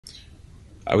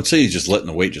I would say he's just letting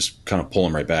the weight just kind of pull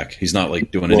him right back. He's not like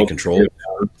doing any control.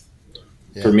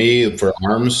 For me, for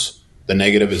arms, the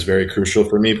negative is very crucial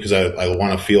for me because I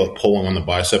want to feel it pulling on the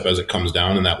bicep as it comes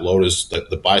down, and that load is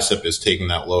the bicep is taking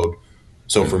that load.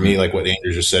 So for me, like what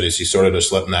Andrew just said, is he's sort of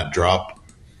just letting that drop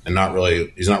and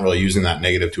he's not really using that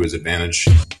negative to his advantage.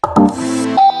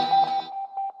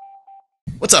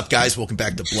 What's up, guys? Welcome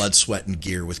back to Blood, Sweat, and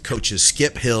Gear with coaches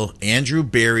Skip Hill, Andrew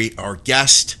Barry, our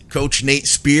guest, Coach Nate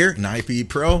Spear, an IFBB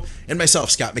Pro, and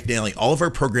myself, Scott McNally. All of our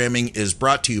programming is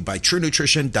brought to you by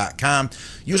TrueNutrition.com.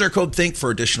 Use our code THINK for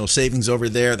additional savings over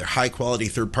there. They're high-quality,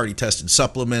 third-party tested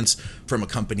supplements from a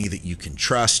company that you can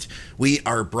trust. We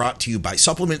are brought to you by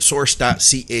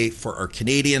SupplementSource.ca for our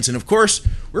Canadians. And, of course,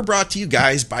 we're brought to you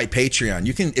guys by Patreon.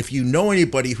 You can, if you know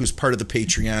anybody who's part of the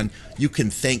Patreon, you can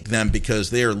thank them because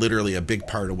they are literally a big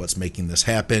part of what's making this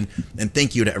happen. And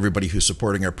thank you to everybody who's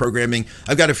supporting our programming.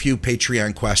 I've got a few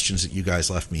Patreon questions that you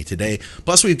guys left me today.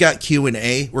 Plus, we've got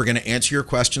Q&A. We're going to answer your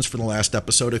questions from the last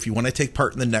episode. If you want to take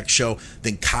part in the next show,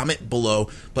 then comment below.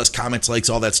 Plus, comments, likes,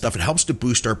 all that stuff. It helps to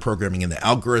boost our programming in the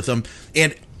algorithm.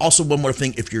 And also, one more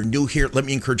thing, if you're new here, let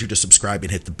me encourage you to subscribe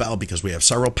and hit the bell because we have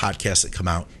several podcasts that come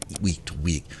out week to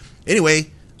week.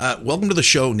 Anyway, welcome to the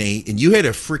show, Nate. And you had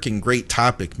a freaking great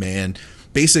topic, man.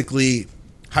 Basically,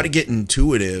 how to get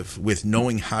intuitive with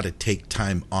knowing how to take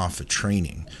time off of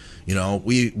training. You know,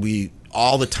 we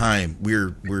all the time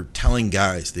we're telling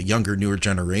guys, the younger, newer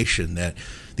generation, that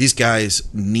these guys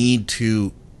need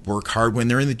to work hard when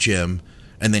they're in the gym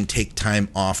and then take time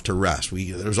off to rest.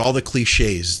 There's all the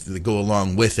cliches that go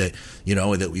along with it, you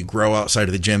know, that we grow outside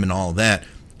of the gym and all of that.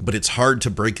 But it's hard to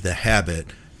break the habit.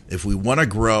 If we want to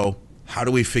grow, how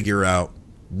do we figure out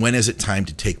when is it time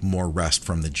to take more rest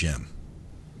from the gym?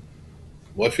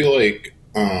 Well, I feel like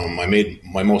I made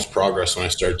my most progress when I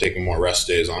started taking more rest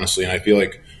days, honestly. And I feel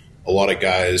like a lot of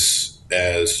guys,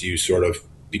 as you sort of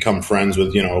become friends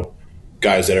with, you know,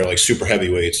 guys that are like super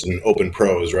heavyweights and open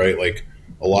pros, right? Like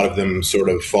a lot of them sort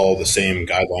of follow the same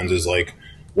guidelines as like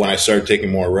when I started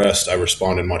taking more rest, I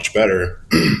responded much better.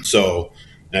 So,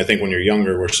 and I think when you're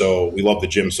younger, we love the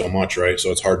gym so much, right?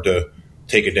 So it's hard to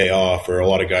take a day off. Or a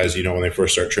lot of guys, you know, when they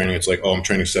first start training, it's like, oh, I'm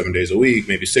training 7 days a week,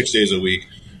 maybe 6 days a week,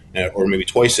 or maybe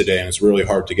twice a day. And it's really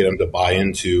hard to get them to buy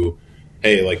into,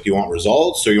 hey, like, do you want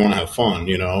results or you want to have fun,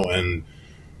 you know? And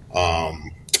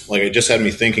like, it just had me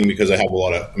thinking because I have a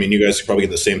lot of, I mean, you guys probably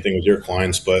get the same thing with your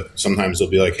clients, but sometimes they'll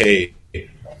be like, hey,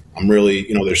 I'm really,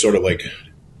 you know, they're sort of like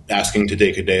asking to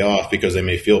take a day off because they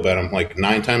may feel bad. I'm like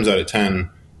 9 times out of 10,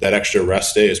 that extra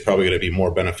rest day is probably going to be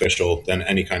more beneficial than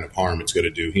any kind of harm it's going to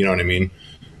do. You know what I mean?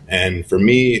 And for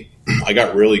me, I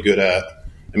got really good at,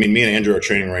 I mean, me and Andrew are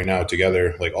training right now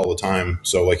together, like all the time.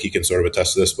 So like he can sort of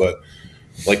attest to this, but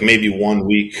like maybe 1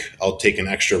 week I'll take an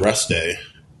extra rest day.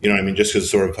 You know what I mean? Just because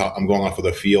sort of I'm going off of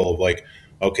the feel of like,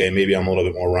 okay, maybe I'm a little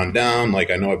bit more run down.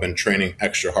 Like I know I've been training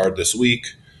extra hard this week,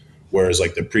 whereas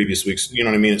like the previous weeks, you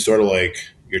know what I mean? It's sort of like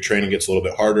your training gets a little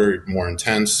bit harder, more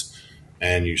intense,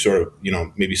 and you sort of, you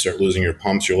know, maybe start losing your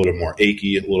pumps. You're a little bit more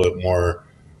achy, a little bit more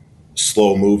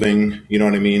slow moving. You know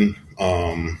what I mean?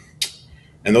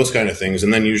 And those kind of things.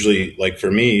 And then usually, like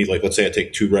for me, like let's say I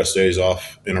take 2 rest days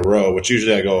off in a row, which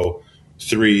usually I go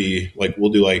 3, like we'll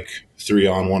do like 3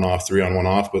 on, 1 off, 3 on, 1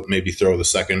 off, but maybe throw the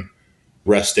second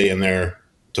rest day in there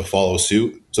to follow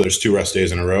suit. So there's 2 rest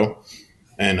days in a row.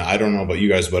 And I don't know about you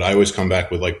guys, but I always come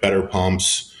back with like better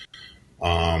pumps,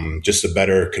 just a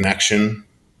better connection,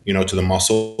 you know, to the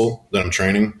muscle that I'm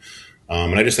training.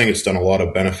 And I just think it's done a lot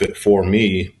of benefit for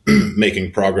me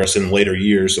making progress in later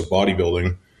years of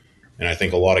bodybuilding. And I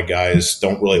think a lot of guys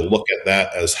don't really look at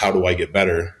that as how do I get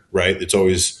better, right? It's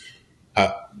always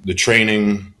the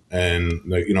training and,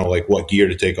 you know, like what gear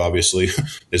to take, obviously,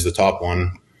 is the top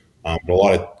one. But a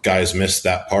lot of guys miss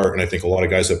that part. And I think a lot of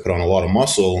guys that put on a lot of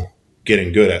muscle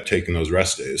getting good at taking those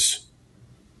rest days.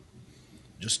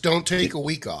 Just don't take a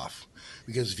week off.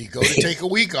 Because if you go to take a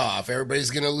week off,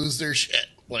 everybody's going to lose their shit,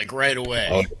 like right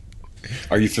away.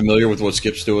 Are you familiar with what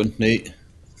Skip's doing, Nate?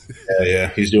 Yeah,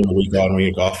 he's doing a week on,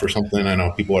 week off or something. I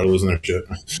know people are losing their shit.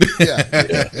 Yeah,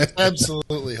 it's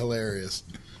absolutely hilarious.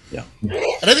 Yeah.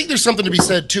 And I think there's something to be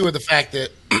said, too, of the fact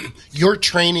that your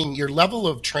training, your level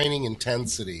of training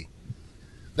intensity,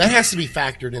 that has to be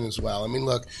factored in as well. I mean,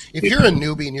 look, if you're a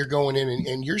newbie and you're going in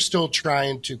and you're still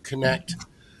trying to connect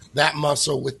that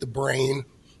muscle with the brain,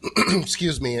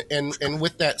 excuse me, and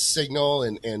with that signal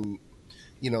and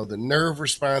you know, the nerve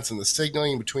response and the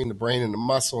signaling between the brain and the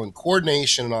muscle and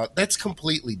coordination and all, that's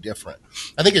completely different.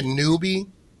 I think a newbie,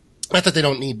 not that they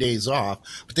don't need days off,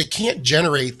 but they can't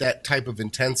generate that type of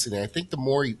intensity. I think the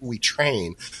more we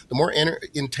train, the more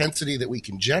intensity that we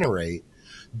can generate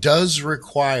does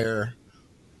require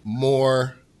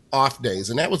more off days.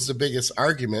 And that was the biggest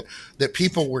argument that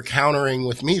people were countering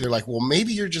with me. They're like, well,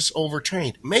 maybe you're just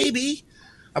overtrained. Maybe,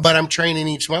 but I'm training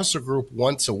each muscle group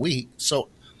once a week. So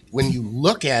when you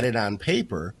look at it on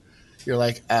paper, you're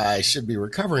like, I should be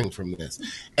recovering from this.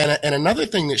 And another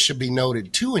thing that should be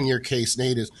noted too in your case,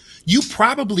 Nate, is you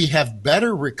probably have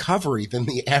better recovery than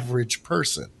the average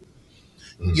person.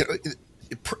 You know,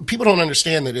 people don't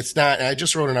understand that it's not, and I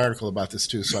just wrote an article about this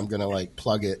too, so I'm going to like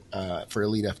plug it for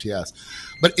Elite FTS.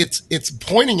 But it's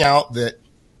pointing out that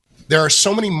there are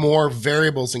so many more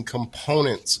variables and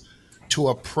components to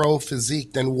a pro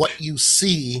physique than what you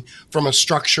see from a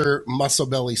structure muscle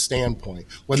belly standpoint,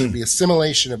 whether it be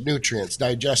assimilation of nutrients,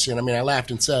 digestion. I mean, I laughed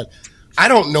and said, I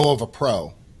don't know of a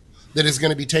pro that is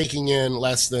going to be taking in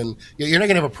less than, you're not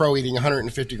going to have a pro eating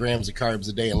 150 grams of carbs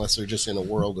a day unless they're just in a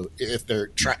world of, if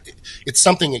they're it's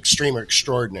something extreme or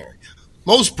extraordinary.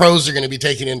 Most pros are going to be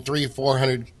taking in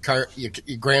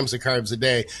 300-400 grams of carbs a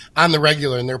day on the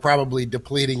regular, and they're probably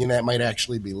depleting, and that might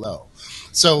actually be low.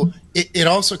 So it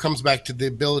also comes back to the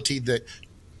ability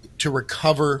to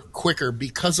recover quicker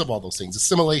because of all those things,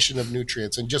 assimilation of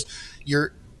nutrients, and just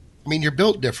you're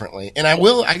built differently. And I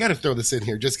got to throw this in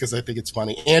here just because I think it's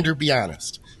funny. Andrew, be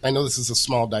honest. I know this is a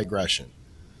small digression.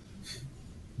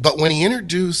 But when he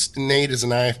introduced Nate as an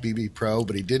IFBB pro,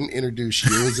 but he didn't introduce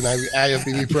you as an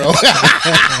IFBB pro,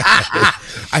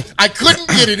 I couldn't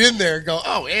get it in there and go,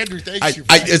 oh, Andrew, thanks you.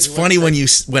 It's funny when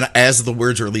as the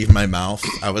words were leaving my mouth,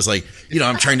 I was like,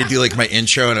 I'm trying to do like my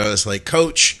intro, and I was like,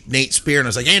 Coach Nate Spear, and I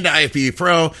was like, and IFBB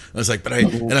pro. I was like,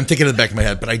 and I'm thinking in the back of my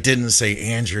head, but I didn't say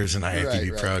Andrew's an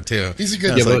IFBB pro too. He's a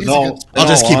good. I'll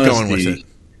just keep going with it.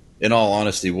 In all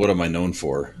honesty, what am I known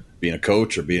for? Being a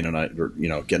coach or getting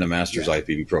a master's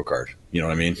IFBB pro card, you know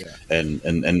what I mean? Yeah.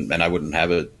 And I wouldn't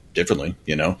have it differently,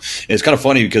 And it's kind of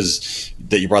funny because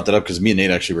that you brought that up, because me and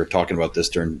Nate actually were talking about this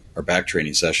during our back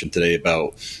training session today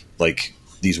about like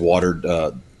these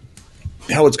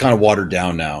how it's kind of watered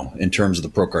down now in terms of the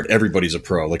pro card. Everybody's a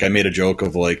pro. Like I made a joke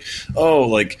of like, oh,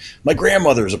 like my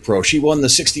grandmother's a pro. She won the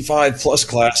 65 plus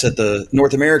class at the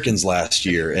North Americans last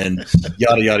year, and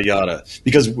yada, yada, yada.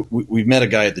 Because we met a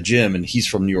guy at the gym, and he's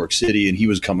from New York City, and he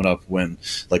was coming up when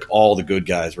like all the good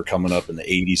guys were coming up in the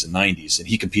 80s and 90s. And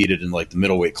he competed in like the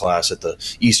middleweight class at the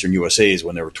Eastern USAs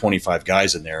when there were 25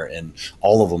 guys in there, and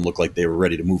all of them looked like they were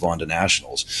ready to move on to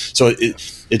nationals. So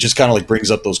it just kind of like brings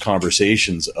up those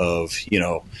conversations of,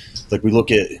 like we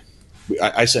look at,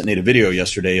 I sent Nate a video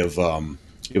yesterday of,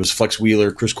 it was Flex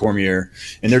Wheeler, Chris Cormier,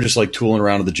 and they're just like tooling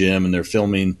around at the gym, and they're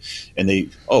filming, and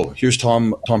here's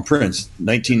Tom Prince,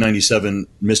 1997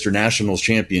 Mr. Nationals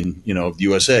champion, of the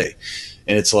USA.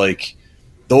 And it's like,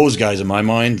 those guys in my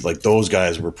mind, like those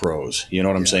guys were pros. You know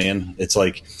what I'm saying? It's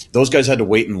like those guys had to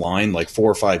wait in line like 4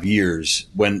 or 5 years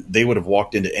when they would have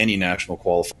walked into any national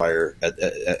qualifier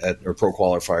or pro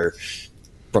qualifier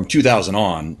from 2000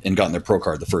 on and gotten their pro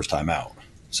card the first time out.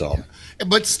 So,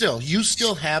 but still, you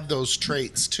still have those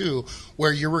traits too,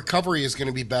 where your recovery is going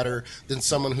to be better than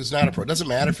someone who's not a pro. It doesn't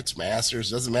matter if it's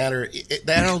masters, doesn't matter.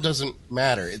 That all doesn't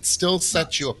matter. It still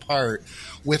sets you apart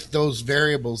with those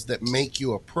variables that make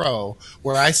you a pro,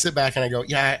 where I sit back and I go,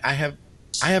 yeah, I have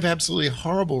absolutely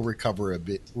horrible recovery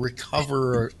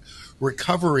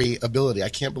ability. I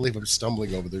can't believe I'm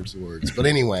stumbling over those words. But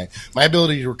anyway, my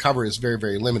ability to recover is very,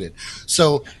 very limited.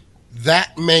 So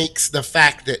that makes the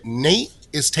fact that Nate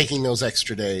is taking those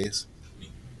extra days,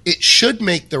 it should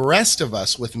make the rest of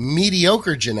us with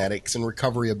mediocre genetics and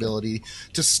recovery ability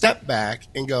to step back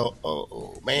and go,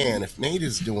 oh man, if Nate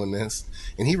is doing this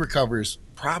and he recovers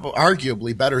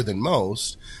arguably better than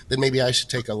most, then maybe I should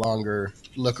take a longer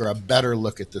look or a better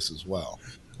look at this as well.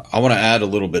 I want to add a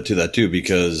little bit to that too,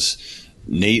 because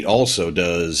Nate also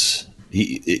does,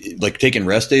 like taking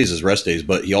rest days is rest days,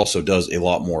 but he also does a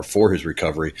lot more for his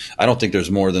recovery. I don't think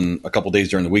there's more than a couple days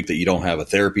during the week that you don't have a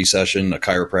therapy session, a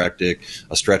chiropractic,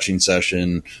 a stretching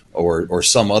session, or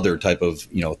some other type of,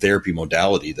 therapy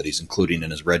modality that he's including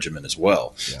in his regimen as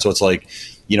well. Yeah. So it's like,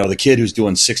 the kid who's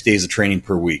doing 6 days of training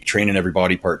per week, training every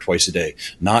body part twice a day,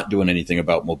 not doing anything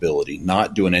about mobility,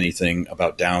 not doing anything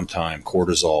about downtime,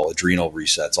 cortisol, adrenal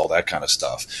resets, all that kind of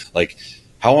stuff. Like,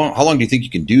 how long do you think you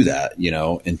can do that,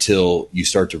 until you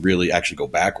start to really actually go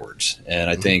backwards? And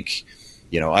I think,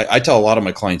 I tell a lot of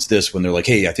my clients this when they're like,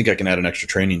 hey, I think I can add an extra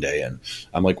training day. And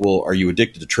I'm like, well, are you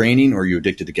addicted to training, or are you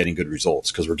addicted to getting good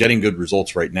results? Because we're getting good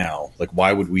results right now. Like,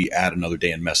 why would we add another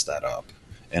day and mess that up?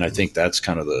 And I think that's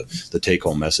kind of the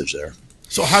take-home message there.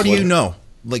 So how do you know?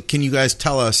 Like, can you guys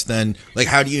tell us then, like,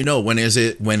 how do you know when is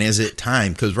it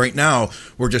time? Because right now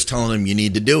we're just telling them you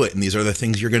need to do it, and these are the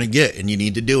things you're going to get, and you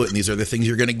need to do it, and these are the things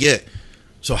you're going to get.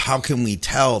 So how can we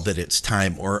tell that it's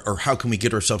time, or how can we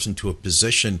get ourselves into a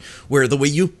position where the way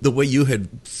you had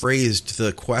phrased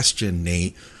the question,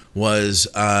 Nate, was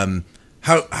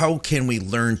how can we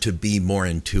learn to be more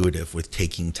intuitive with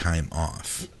taking time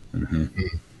off? Mm-hmm.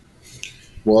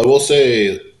 Well, I will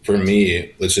say for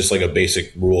me, it's just like a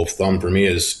basic rule of thumb for me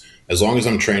is as long as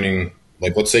I'm training,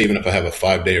 like let's say even if I have a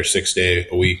 5-day or 6-day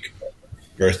a week,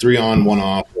 or a 3 on, 1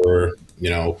 off, or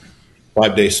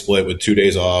 5-day split with 2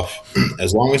 days off,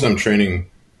 as long as I'm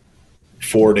training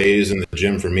 4 days in the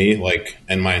gym for me, like,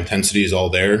 and my intensity is all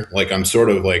there, like I'm sort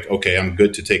of like, okay, I'm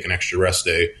good to take an extra rest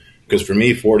day. Because for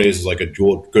me, 4 days is like a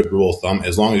good rule of thumb,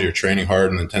 as long as you're training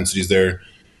hard and the intensity's there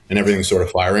and everything's sort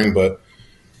of firing. But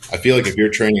I feel like if you're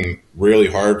training really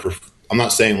hard I'm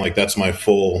not saying like that's my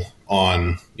full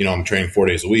on, I'm training 4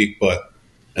 days a week, but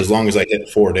as long as I hit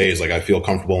 4 days, like I feel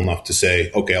comfortable enough to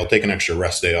say, okay, I'll take an extra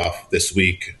rest day off this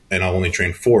week and I'll only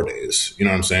train 4 days. You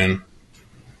know what I'm saying?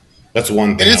 That's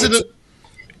one thing.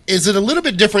 Is it a little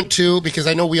bit different too? Because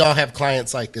I know we all have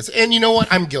clients like this, and you know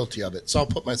what? I'm guilty of it. So I'll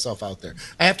put myself out there.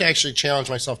 I have to actually challenge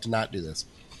myself to not do this.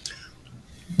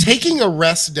 Taking a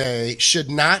rest day should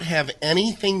not have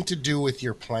anything to do with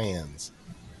your plans.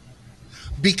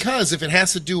 Because if it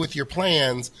has to do with your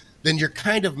plans, then you're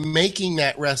kind of making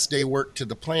that rest day work to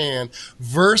the plan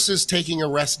versus taking a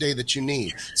rest day that you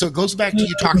need. So it goes back to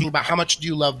you talking about how much do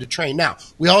you love to train. Now,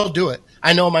 we all do it.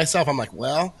 I know myself. I'm like,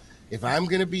 well, if I'm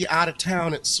going to be out of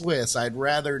town at Swiss, I'd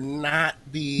rather not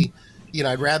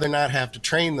have to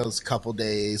train those couple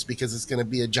days because it's going to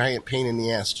be a giant pain in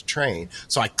the ass to train.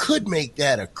 So I could make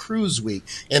that a cruise week.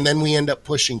 And then we end up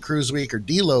pushing cruise week or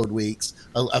deload weeks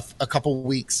a couple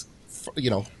weeks,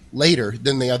 later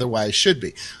than they otherwise should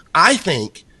be. I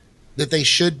think that they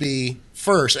should be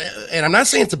first. And I'm not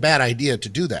saying it's a bad idea to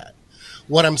do that.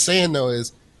 What I'm saying though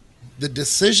is the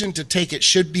decision to take it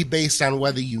should be based on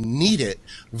whether you need it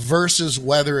versus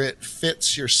whether it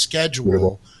fits your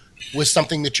schedule with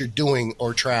something that you're doing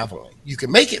or traveling. You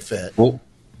can make it fit. Well,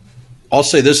 I'll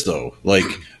say this though, like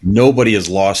nobody has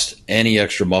lost any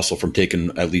extra muscle from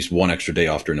taking at least one extra day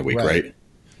off during the week, right?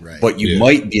 Right. But you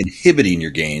might be inhibiting your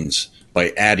gains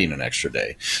by adding an extra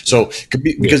day. So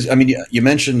because I mean, you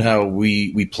mentioned how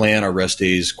we plan our rest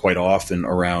days quite often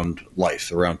around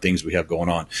life, around things we have going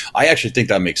on. I actually think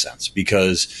that makes sense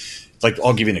because, like,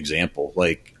 I'll give you an example.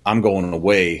 Like, I'm going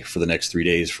away for the next 3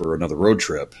 days for another road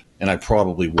trip, and I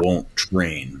probably won't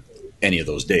train any of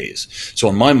those days. So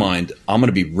in my mind, I'm going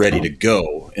to be ready to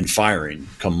go and firing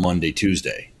come Monday,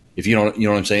 Tuesday. If you know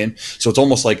what I'm saying? So it's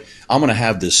almost like I'm going to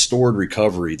have this stored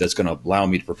recovery that's going to allow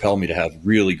me to propel me to have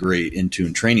really great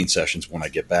in-tune training sessions when I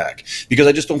get back. Because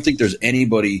I just don't think there's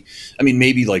anybody, I mean,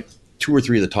 maybe like 2 or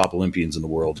 3 of the top Olympians in the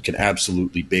world can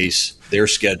absolutely base their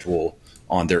schedule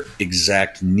on their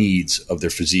exact needs of their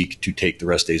physique to take the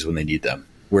rest days when they need them.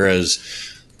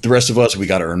 Whereas the rest of us, we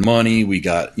got to earn money. We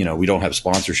got, we don't have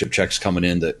sponsorship checks coming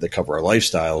in that cover our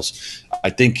lifestyles. I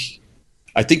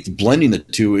think blending the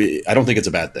two, I don't think it's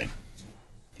a bad thing,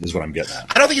 is what I'm getting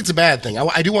at. I don't think it's a bad thing.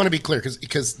 I do want to be clear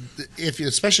because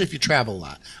especially if you travel a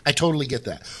lot, I totally get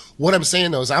that. What I'm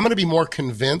saying though is I'm going to be more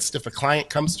convinced if a client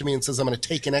comes to me and says I'm going to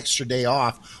take an extra day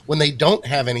off when they don't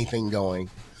have anything going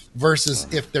versus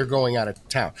if they're going out of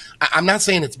town. I'm not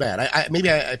saying it's bad.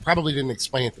 I probably didn't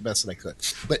explain it the best that I could,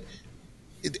 but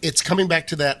it's coming back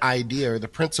to that idea or the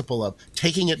principle of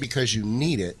taking it because you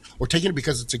need it or taking it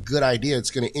because it's a good idea.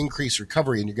 It's going to increase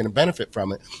recovery and you're going to benefit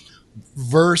from it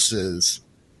versus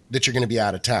that you're going to be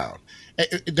out of town.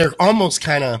 They're almost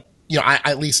kind of,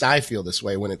 at least I feel this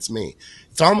way when it's me.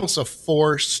 It's almost a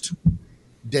forced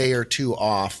day or two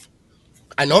off.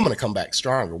 I know I'm going to come back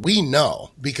stronger. We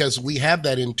know because we have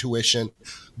that intuition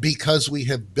because we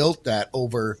have built that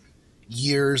over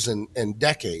years and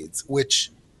decades, which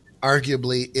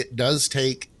arguably it does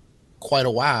take quite a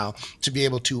while to be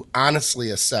able to honestly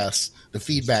assess the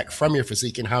feedback from your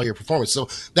physique and how you're performing. So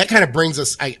that kind of brings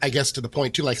us, I guess, to the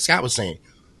point too, like Scott was saying,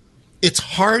 it's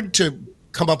hard to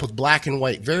come up with black and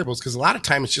white variables because a lot of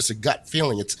time it's just a gut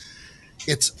feeling.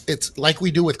 It's like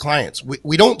we do with clients.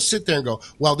 We don't sit there and go,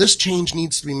 well, this change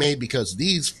needs to be made because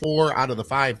these 4 out of the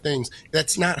 5 things.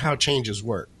 That's not how changes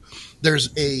work.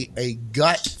 There's a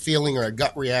gut feeling or a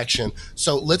gut reaction.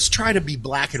 So let's try to be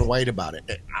black and white about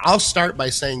it. I'll start by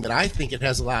saying that I think it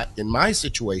has a lot in my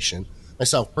situation,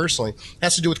 myself personally,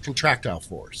 has to do with contractile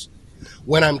force.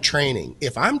 When I'm training,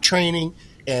 if I'm training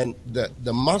and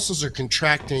the muscles are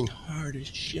contracting hard as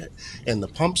shit and the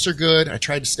pumps are good, I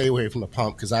try to stay away from the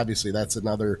pump because obviously that's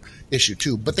another issue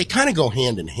too, but they kind of go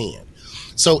hand in hand.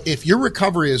 So if your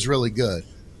recovery is really good,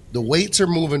 the weights are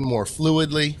moving more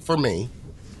fluidly for me.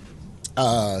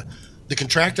 The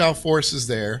contractile force is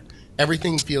there,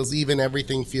 Everything feels even.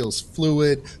 Everything feels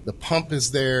fluid. The pump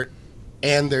is there.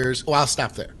 And I'll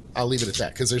stop there. I'll leave it at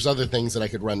that because there's other things that I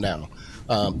could run down.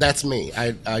 That's me.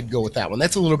 I'd go with that one.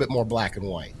 That's a little bit more black and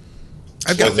white.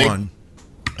 I've got one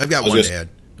to add.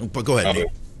 But go ahead, Nate.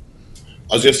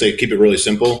 I was just say keep it really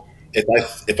simple.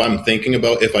 If I'm thinking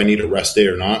about if I need a rest day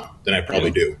or not, then I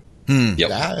probably do. Yep.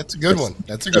 Yeah, that's a good one.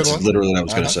 That's a good one. Literally what I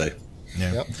was going to say.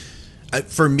 Yeah. Yep.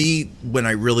 For me, when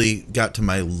I really got to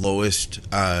my lowest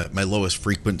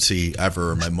frequency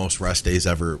ever, my most rest days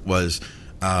ever, was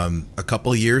a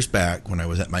couple of years back when I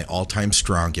was at my all-time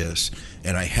strongest,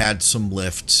 and I had some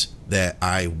lifts that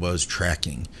I was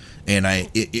tracking. And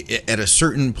at a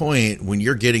certain point, when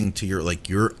you're getting to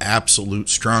your absolute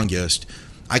strongest,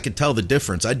 I could tell the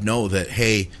difference. I'd know that,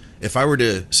 hey, if I were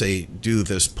to say do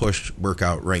this push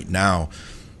workout right now,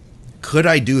 could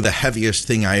I do the heaviest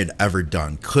thing I had ever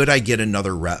done? Could I get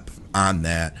another rep on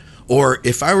that? Or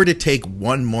if I were to take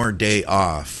one more day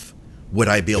off, would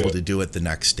I be able to do it the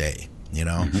next day?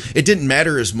 It didn't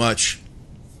matter as much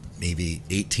maybe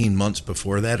 18 months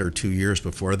before that or 2 years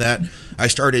before that. I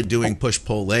started doing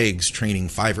push-pull legs training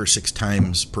 5 or 6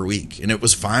 times per week, and it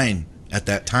was fine at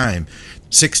that time.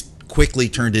 6 quickly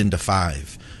turned into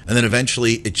 5. And then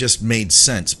eventually it just made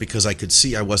sense because I could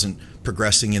see I wasn't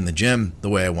progressing in the gym the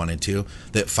way I wanted to,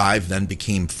 that 5 then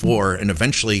became 4, and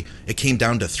eventually it came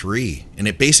down to 3. And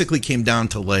it basically came down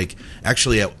to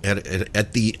actually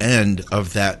at the end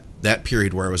of that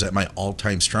period where I was at my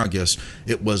all-time strongest,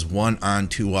 it was 1 on,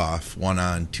 2 off, 1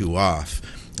 on, 2 off.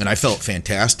 And I felt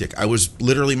fantastic. I was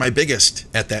literally my biggest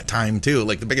at that time too,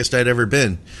 the biggest I'd ever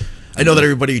been. I know that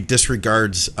everybody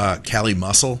disregards Cali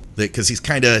Muscle because he's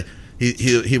kind of,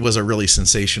 he was a really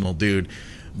sensational dude.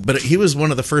 But he was one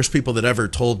of the first people that ever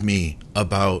told me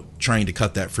about trying to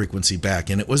cut that frequency back.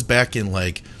 And it was back in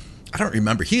I don't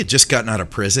remember. He had just gotten out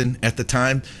of prison at the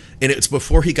time. And it's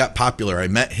before he got popular. I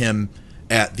met him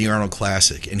at the Arnold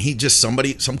Classic. And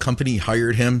some company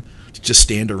hired him to just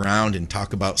stand around and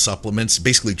talk about supplements,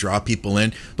 basically draw people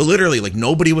in. But literally,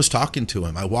 nobody was talking to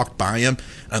him. I walked by him,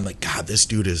 and I'm like, God, this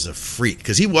dude is a freak.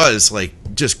 Because he was,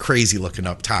 just crazy looking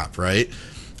up top, right?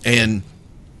 And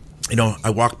I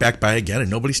walk back by again and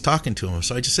nobody's talking to him.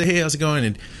 So I just say, hey, how's it going?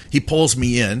 And he pulls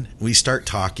me in. We start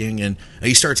talking and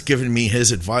he starts giving me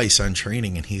his advice on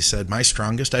training. And he said, my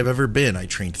strongest I've ever been, I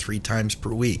trained 3 times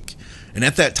per week. And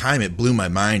at that time, it blew my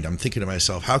mind. I'm thinking to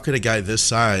myself, how could a guy this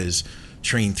size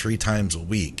train 3 times a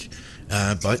week?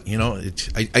 But,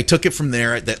 I took it from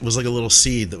there. That was like a little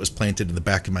seed that was planted in the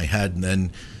back of my head. And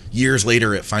then years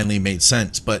later, it finally made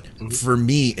sense. But for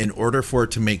me, in order for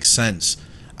it to make sense,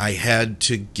 I had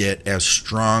to get as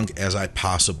strong as I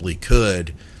possibly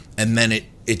could. And then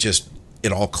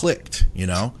it all clicked,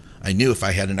 I knew if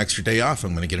I had an extra day off,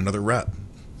 I'm going to get another rep.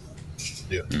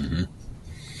 Yeah. Mm-hmm.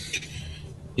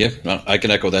 Yeah, I can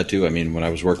echo that too. I mean, when I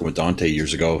was working with Dante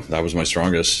years ago, that was my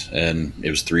strongest, and it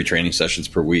was 3 training sessions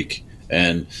per week.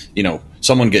 And,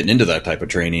 someone getting into that type of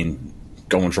training,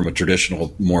 going from a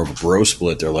traditional, more of a bro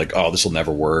split, they're like, oh, this will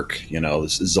never work.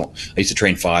 This is, I used to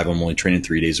train 5, I'm only training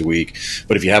 3 days a week.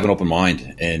 But if you have an open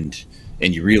mind and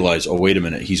you realize, oh, wait a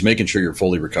minute, he's making sure you're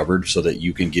fully recovered so that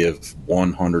you can give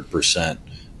 100%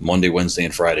 Monday, Wednesday,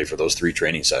 and Friday for those 3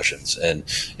 training sessions. And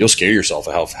you'll scare yourself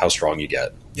at how strong you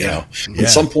get. At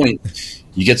some point,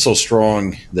 you get so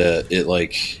strong that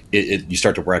you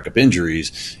start to rack up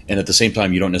injuries, and at the same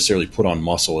time, you don't necessarily put on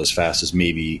muscle as fast as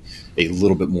maybe a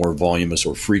little bit more voluminous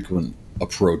or frequent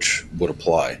approach would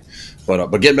apply.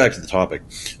 But getting back to the topic,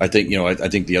 I think I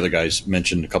think the other guys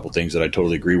mentioned a couple things that I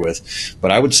totally agree with.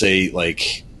 But I would say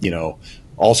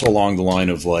also along the line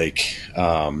of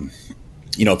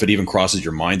if it even crosses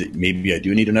your mind that maybe I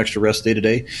do need an extra rest day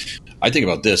today, I think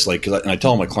about this, and I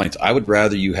tell my clients, I would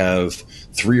rather you have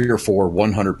 3 or 4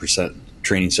 100%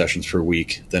 training sessions per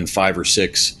week than 5 or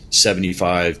 6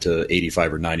 75 to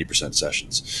 85 or 90%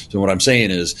 sessions. So what I'm saying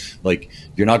is,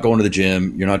 you're not going to the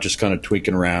gym, you're not just kind of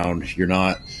tweaking around, you're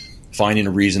not finding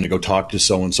a reason to go talk to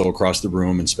so-and-so across the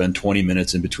room and spend 20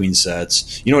 minutes in between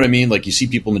sets. You know what I mean? You see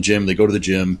people in the gym, they go to the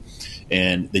gym,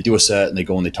 and they do a set and they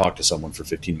go and they talk to someone for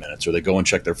 15 minutes, or they go and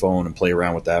check their phone and play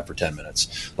around with that for 10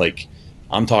 minutes.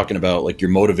 I'm talking about you're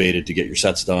motivated to get your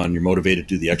sets done, you're motivated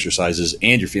to do the exercises,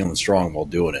 and you're feeling strong while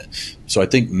doing it. So I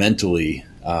think mentally,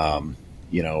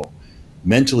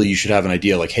 you should have an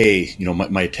idea hey,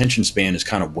 my attention span is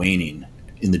kind of waning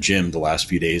in the gym the last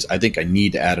few days. I think I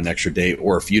need to add an extra day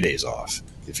or a few days off,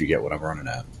 if you get what I'm running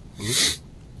at.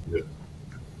 Mm-hmm. Yeah.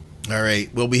 All right.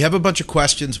 Well, we have a bunch of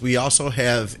questions. We also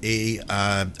have a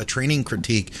training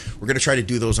critique. We're going to try to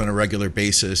do those on a regular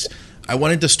basis. I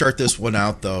wanted to start this one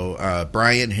out, though.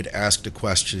 Brian had asked a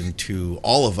question to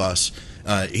all of us,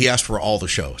 He asked for all the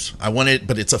shows. I want it,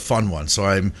 but it's a fun one. So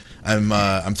I'm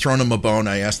throwing him a bone.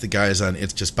 I asked the guys on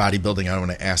It's Just Bodybuilding. I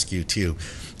want to ask you too.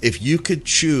 If you could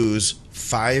choose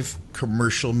 5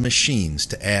 commercial machines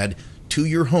to add to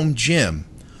your home gym,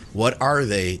 what are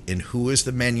they, and who is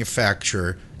the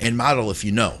manufacturer and model if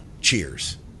you know?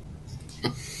 Cheers.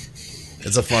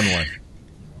 It's a fun one.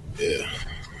 Yeah.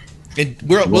 And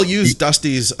we'll use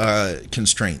Dusty's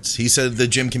constraints. He said the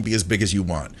gym can be as big as you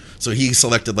want. So he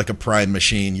selected like a Prime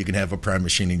machine. You can have a Prime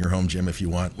machine in your home gym if you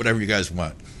want, whatever you guys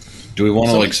want. Do we want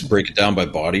to like break it down by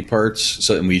body parts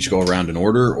so and we each go around in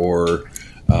order, or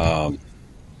do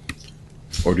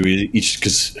we each?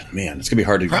 Because man, it's gonna be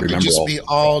hard to Probably remember. Just be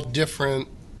all different,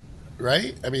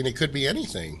 right? I mean, it could be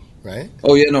anything, right?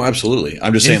 Oh yeah, no, absolutely.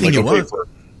 I'm just saying, like,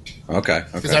 okay.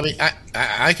 Because I mean,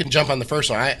 I can jump on the first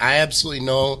one. I absolutely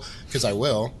know, because I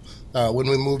will. When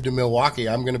we move to Milwaukee,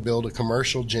 I'm going to build a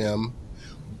commercial gym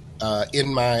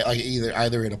in my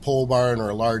either in a pole barn or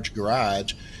a large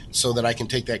garage, so that I can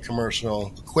take that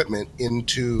commercial equipment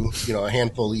into, a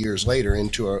handful of years later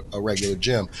into a regular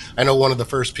gym. I know one of the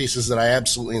first pieces that I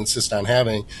absolutely insist on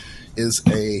having is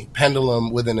a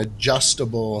pendulum with an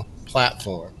adjustable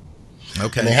platform.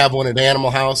 Okay. And they have one at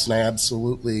Animal House, and I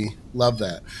absolutely love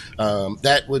that.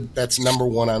 That's number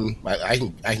one on. I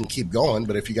can keep going,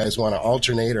 but if you guys want to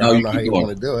alternate, or I don't know how you want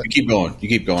to do it, you keep going.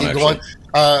 Keep going.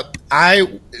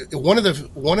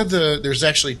 There's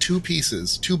actually two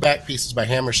back pieces by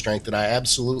Hammer Strength that I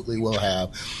absolutely will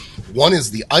have. One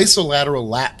is the isolateral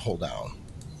lat pull down.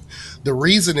 The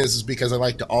reason is because I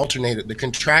like to alternate it. The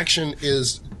contraction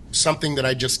is something that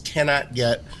I just cannot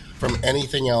get from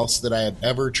anything else that I have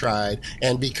ever tried,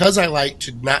 and because I like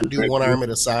to not do one arm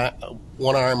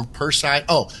per side.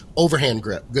 Oh, overhand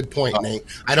grip. Good point, Nate.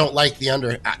 I don't like the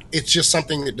under. It's just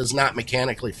something that does not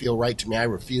mechanically feel right to me. I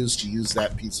refuse to use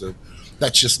that piece of.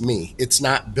 That's just me. It's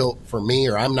not built for me,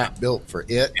 or I'm not built for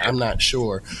it. I'm not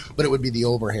sure, but it would be the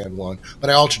overhand one. But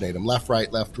I alternate them: left,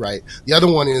 right, left, right. The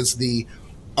other one is the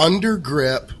under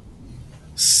grip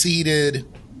seated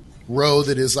row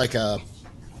that is like a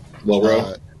low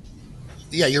row.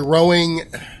 Yeah, you're rowing.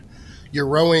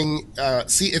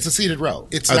 It's a seated row.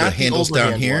 It's Are not the handles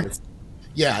down here?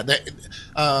 Yeah.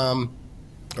 I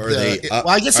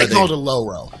guess they call it a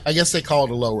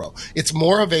low row. It's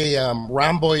more of a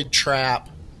rhomboid trap.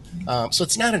 So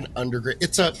it's not an undergrip.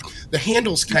 The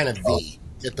handle's kind of V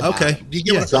at the bottom. Do you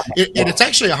get and it's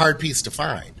actually a hard piece to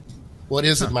find. Well, it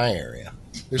is in my area.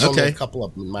 There's only a couple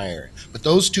of them in my area. But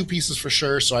those 2 pieces for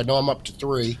sure, so I know I'm up to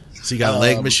 3. So you got a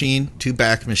leg machine, 2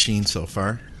 back machines so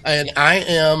far. And I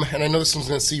know this one's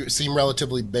going to seem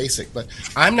relatively basic, but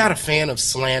I'm not a fan of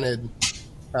slanted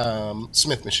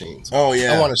Smith machines. Oh,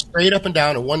 yeah. I want a straight up and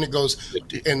down, and one that goes,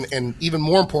 and even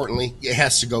more importantly, it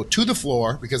has to go to the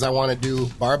floor, because I want to do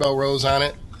barbell rows on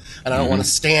it, and I don't want to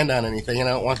stand on anything, and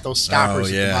I don't want those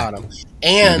stoppers at the bottom.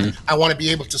 And I want to be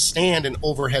able to stand and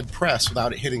overhead press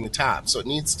without it hitting the top. So it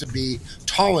needs to be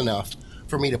tall enough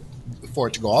for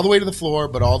it to go all the way to the floor,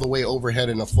 but all the way overhead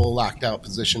in a full locked out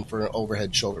position for an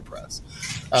overhead shoulder press.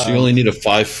 So you only need a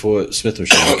 5-foot Smith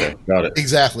machine. Okay, got it.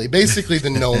 Exactly. Basically the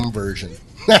gnome version.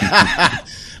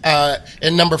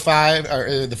 And number 5,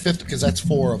 or the 5th, because that's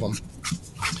 4 of them.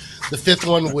 The 5th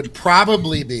one would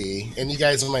probably be, and you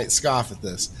guys might scoff at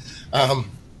this,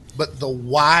 but the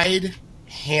wide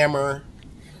hammer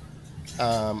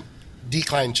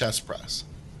decline chest press.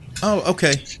 Oh,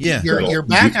 okay. Yeah. You're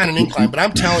back on an incline, but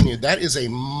I'm telling you, that is a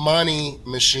money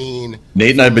machine.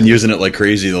 Nate and I have been using it like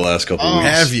crazy the last couple of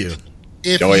weeks. Have you?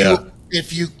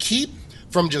 If you keep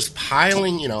from just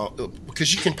piling,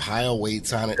 because you can pile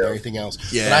weights on it and everything else.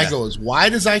 Yeah. But I go as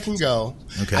wide as I can go.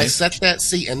 Okay. I set that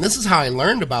seat, and this is how I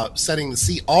learned about setting the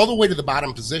seat all the way to the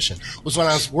bottom position, was when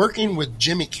I was working with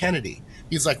Jimmy Kennedy.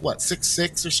 He's like,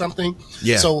 6'6" or something?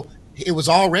 Yeah. So it was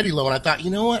already low, and I thought, you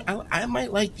know what? I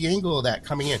might like the angle of that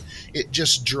coming in. It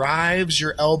just drives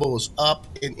your elbows up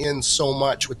and in so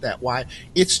much with that wide.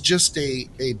 It's just a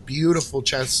beautiful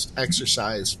chest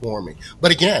exercise for me.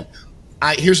 But again,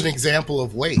 here's an example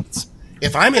of weights.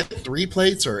 If I'm at 3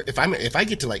 plates, or if I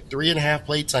get to like 3.5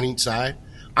 plates on each side,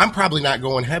 I'm probably not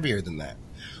going heavier than that.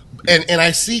 And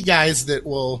I see guys that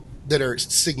are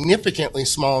significantly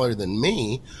smaller than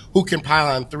me who can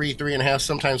pile on 3.5,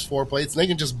 sometimes 4 plates, and they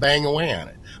can just bang away on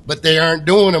it. But they aren't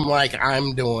doing them like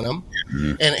I'm doing them.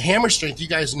 Mm-hmm. And hammer strength, you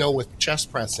guys know with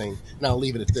chest pressing, and I'll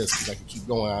leave it at this because I can keep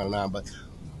going on and on, but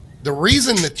the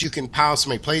reason that you can pile so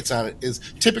many plates on it is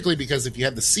typically because if you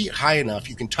have the seat high enough,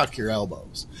 you can tuck your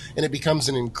elbows, and it becomes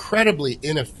an incredibly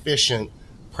inefficient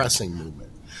pressing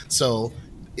movement. So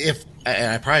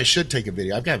and I probably should take a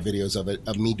video. I've got videos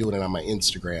of me doing it on my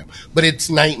Instagram, but it's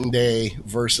night and day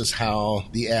versus how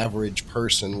the average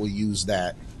person will use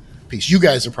that piece. You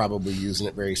guys are probably using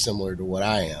it very similar to what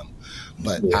I am,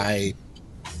 but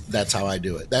that's how I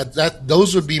do it.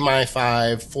 Those would be my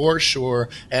 5 for sure.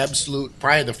 Absolute,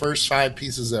 probably the first 5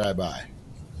 pieces that I buy.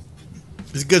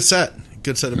 It's a good set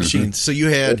of machines. So you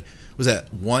had, was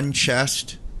that 1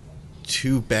 chest,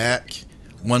 2 back,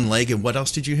 1 leg, and what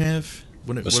else did you have?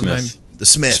 The Smith. The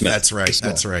Smith. That's right.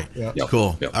 That's right. Yep.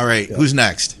 Cool. Yep. All right. Yep. Who's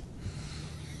next?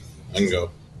 I can go.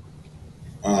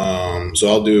 So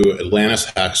I'll do Atlantis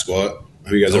hack squat.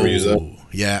 Have you guys ever used that?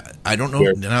 Yeah, I don't know.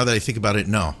 Now that I think about it,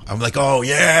 no. I'm like, oh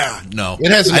yeah, no.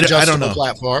 It has an adjustable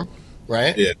platform,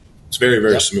 right? Yeah, it's very,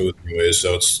 very smooth anyways.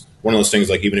 So it's one of those things,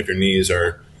 like, even if your knees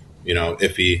are,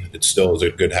 iffy, it still is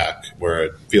a good hack, where I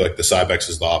feel like the Cybex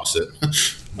is the opposite.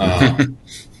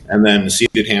 And then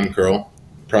seated ham curl,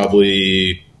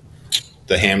 probably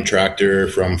the ham tractor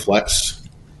from Flex.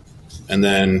 And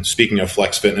then, speaking of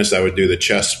Flex Fitness, I would do the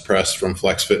chest press from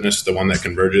Flex Fitness, the one that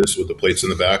converges with the plates in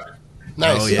the back.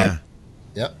 Nice. Oh, yeah.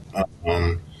 Yep.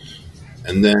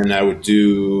 And then I would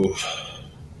do,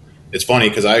 it's funny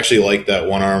because I actually like that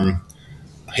one arm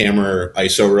hammer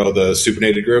iso row, the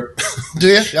supinated grip. Do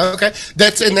you? Okay.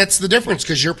 That's the difference,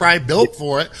 because you're probably built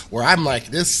for it, where I'm like,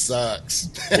 this sucks.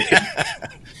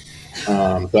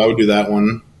 So I would do that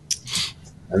one.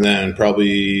 And then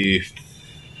probably,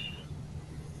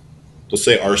 let's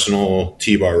say Arsenal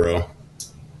T-bar row.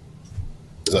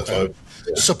 Is that 5?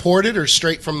 Yeah. Supported or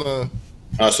straight from the...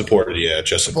 Supported, yeah.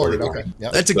 Chest supported. Okay.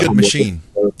 Yep. That's a good machine.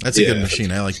 That's a good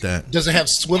machine. I like that. Does it have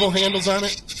swivel handles on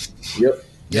it? Yep.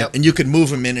 Yeah, and you can move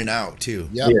them in and out, too.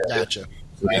 Yep, Yeah. gotcha.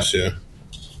 Nice, yeah.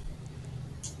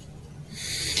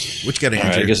 Which got to All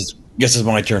right, answer? I guess it's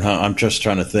my turn, huh? I'm just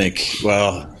trying to think.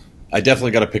 Well, I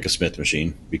definitely got to pick a Smith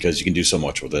machine because you can do so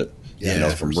much with it.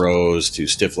 Yeah, from rows to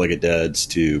stiff-legged deads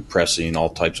to pressing, all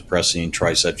types of pressing,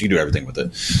 triceps. You do everything with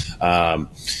it.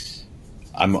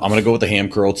 I'm going to go with the ham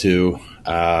curl too.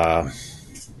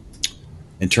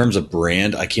 In terms of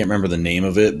brand, I can't remember the name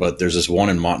of it, but there's this one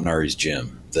in Montanari's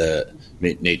gym that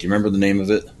Nate, do you remember the name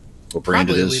of it? What brand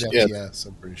Probably it is? Yes,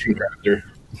 I'm pretty sure. Tractor.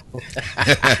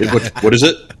 What is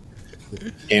it?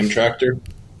 Ham tractor.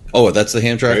 Oh, that's the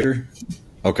ham tractor? Right.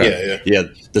 Okay. Yeah.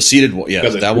 The seated one. Yeah,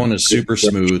 that one is super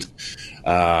smooth.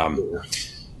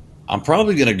 I'm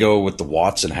probably going to go with the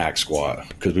Watson hack squat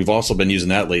because we've also been using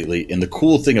that lately. And the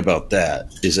cool thing about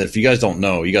that is that if you guys don't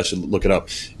know, you guys should look it up.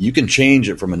 You can change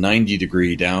it from a 90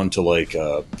 degree down to like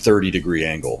a 30 degree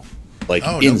angle, like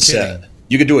set.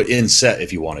 You could do it in set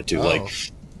if you wanted to. Like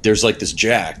there's like this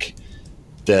jack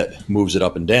that moves it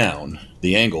up and down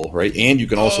the angle, right? And you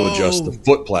can also adjust the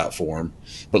foot platform.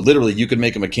 But literally, you could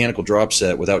make a mechanical drop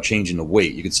set without changing the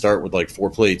weight. You could start with like 4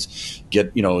 plates,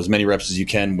 get as many reps as you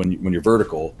can when you're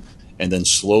vertical, and then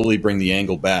slowly bring the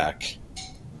angle back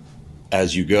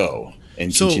as you go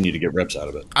and continue to get reps out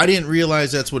of it. I didn't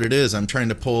realize that's what it is. I'm trying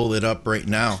to pull it up right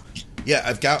now. Yeah,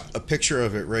 I've got a picture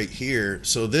of it right here.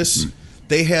 So this,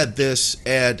 they had this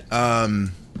at,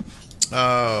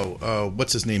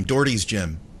 what's his name? Doherty's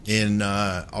gym in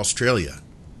Australia.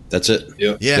 That's it.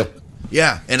 Yeah. Yep.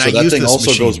 Yeah, and so I that use thing this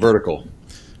also machine. goes vertical.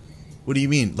 What do you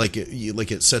mean? Like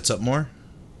it sets up more?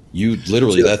 You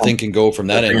literally that thing can go from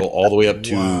that angle all the way up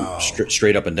to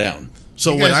straight up and down.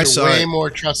 So you when guys I are saw way it, more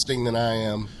trusting than I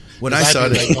am. When I saw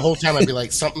it, like, the whole time I'd be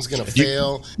like, something's going to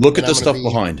fail. Look at the stuff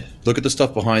behind. Look at the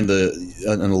stuff behind in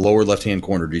the lower left hand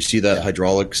corner. Do you see that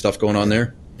hydraulic stuff going on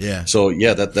there? Yeah. So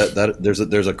yeah, that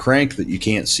there's a crank that you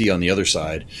can't see on the other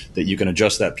side that you can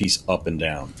adjust that piece up and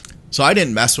down. So I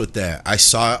didn't mess with that. I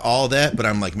saw all that, but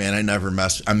I'm like, man, I never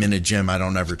mess. I'm in a gym. I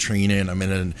don't ever train in. I'm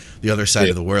in the other side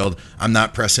of the world. I'm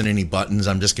not pressing any buttons.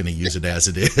 I'm just going to use it as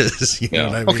it is. You know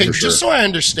what I mean? Okay, just so I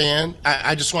understand,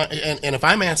 I just want, and if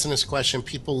I'm asking this question,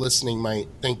 people listening might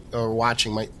think, or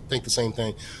watching might think the same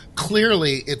thing.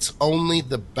 Clearly, it's only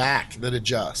the back that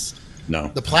adjusts. No,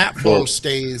 the platform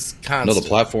stays constant.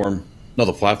 No,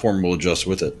 the platform will adjust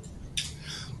with it.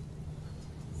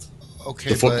 Okay,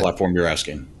 the foot platform you're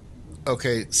asking.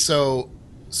 Okay, so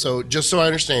just so I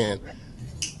understand,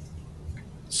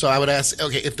 so I would ask,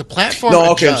 okay, if the platform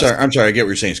adjusts, I'm sorry, I get what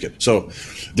you're saying, Skip. So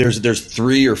there's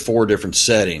 3 or 4 different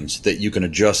settings that you can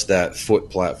adjust that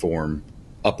foot platform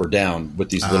up or down with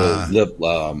these little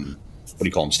what do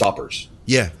you call them, stoppers?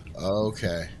 Yeah.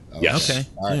 Okay. Yes. Okay.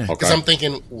 All right. Because I'm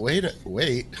thinking, wait.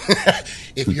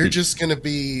 If you're just going to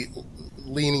be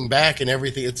leaning back and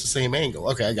everything, it's the same angle.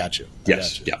 Okay, I got you.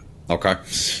 Yes. Yeah. Okay.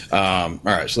 All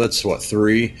right. So that's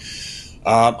 3.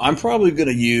 I'm probably going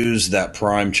to use that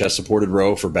prime chest supported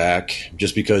row for back,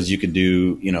 just because you can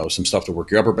do, some stuff to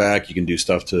work your upper back. You can do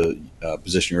stuff to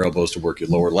position your elbows to work your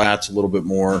lower lats a little bit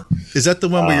more. Is that the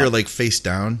one where you're like face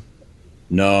down?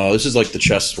 No, this is like the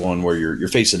chest one where you're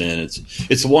facing in.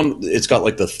 It's the one. It's got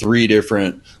like the 3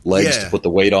 different legs to put the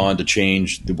weight on to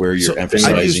change where you're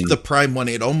emphasizing. I used the prime one.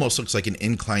 It almost looks like an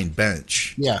incline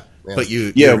bench. Yeah. But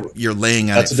you're laying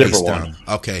on that's it a different face one. down.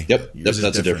 Okay. Yep. That's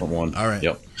a different one. All right.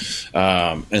 Yep.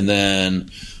 And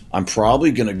then I'm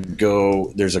probably gonna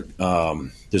go. There's a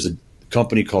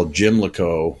company called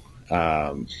Gymlico.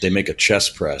 They make a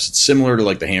chest press. It's similar to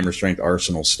like the Hammer Strength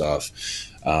Arsenal stuff.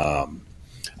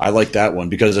 I like that one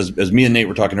because as me and Nate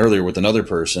were talking earlier with another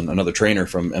trainer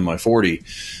from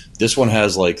MI40, this one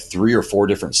has like 3 or 4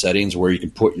 different settings where you can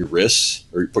put your wrists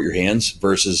or put your hands,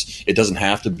 versus it doesn't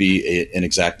have to be an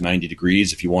exact 90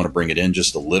 degrees if you want to bring it in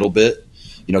just a little bit.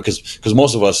 Because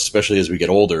most of us, especially as we get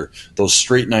older, those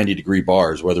straight 90-degree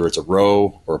bars, whether it's a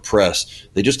row or a press,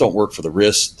 they just don't work for the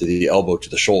wrist, to the elbow, to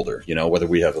the shoulder, whether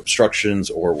we have obstructions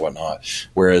or whatnot.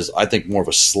 Whereas I think more of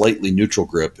a slightly neutral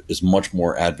grip is much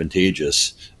more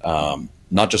advantageous,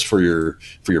 not just for your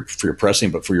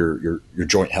pressing, but for your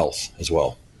joint health as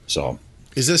well. So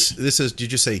is this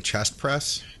did you say chest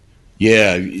press?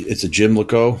 Yeah, it's a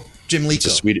Gymlico. Gymlico.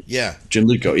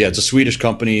 Gymlico. Yeah, it's a Swedish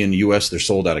company. In the U.S., they're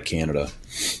sold out of Canada.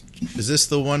 Is this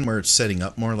the one where it's setting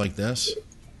up more like this?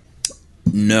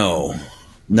 No,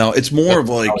 it's more of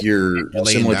like you're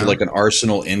similar to like an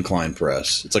Arsenal incline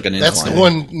press. It's like an incline. That's the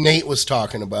one Nate was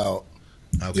talking about.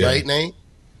 Okay. Right, Nate?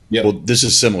 Yeah. Well, this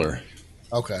is similar.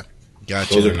 Okay.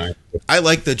 Gotcha. Those are nice. I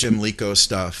like the Gymlico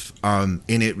stuff, and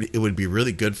it would be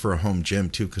really good for a home gym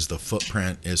too, because the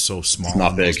footprint is so small. It's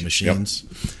not on big. Those machines.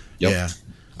 Yep. Yeah,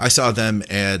 I saw them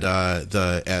at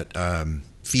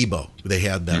FIBO. They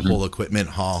had that whole equipment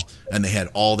hall, and they had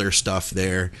all their stuff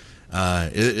there.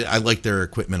 I like their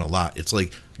equipment a lot. It's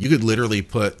like you could literally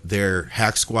put their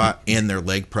hack squat and their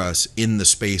leg press in the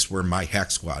space where my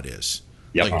hack squat is.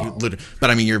 Yep. But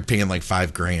I mean, you're paying like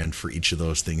 $5,000 for each of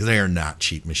those things. They are not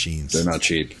cheap machines. They're not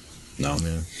cheap. No.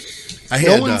 Yeah.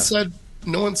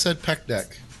 No one said pec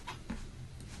deck.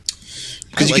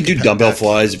 Because you could do dumbbell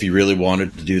flies if you really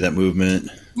wanted to do that movement.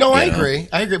 No, I agree.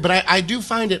 But I do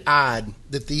find it odd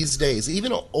that these days,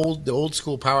 even the old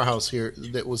school powerhouse here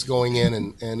that was going in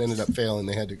and ended up failing,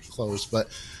 they had to close. But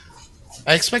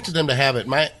I expected them to have it.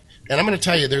 And I'm going to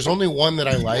tell you, there's only one that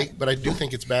I like, but I do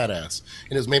think it's badass.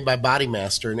 And it was made by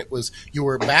Bodymaster, and it was you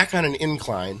were back on an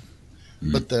incline,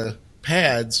 but the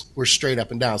pads were straight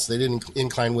up and down, so they didn't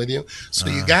incline with you. So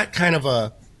you got kind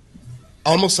of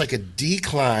almost like a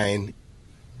decline,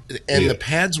 and the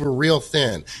pads were real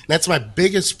thin. And that's my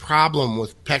biggest problem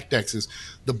with pec decks is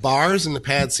the bars and the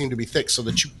pads seem to be thick so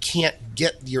that you can't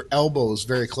get your elbows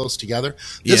very close together.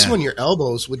 This one, your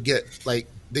elbows would get like,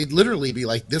 they'd literally be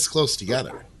like this close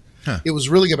together. Huh. It was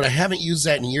really good, but I haven't used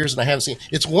that in years, and I haven't seen.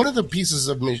 It's one of the pieces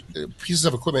of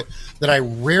equipment that I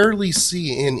rarely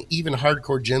see in even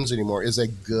hardcore gyms anymore. Is a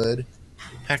good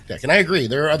pec deck, and I agree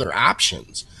there are other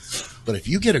options, but if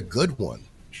you get a good one,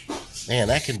 man,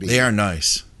 that can be. They are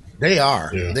nice. They are.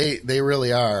 Yeah. They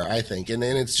really are. I think, and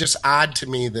it's just odd to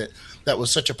me that was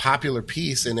such a popular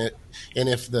piece, and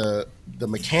if the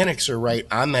mechanics are right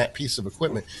on that piece of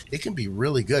equipment, it can be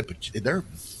really good, but they're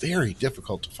very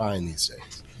difficult to find these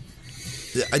days.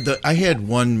 I had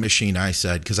one machine, I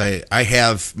said, because I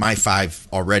have my 5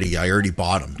 already. I already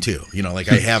bought them too. I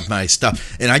have my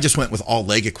stuff, and I just went with all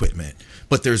leg equipment.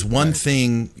 But there's one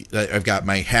thing that I've got: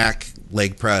 my hack,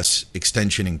 leg press,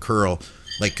 extension, and curl.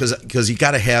 Like, because you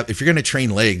got to have, if you're going to train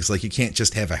legs, like you can't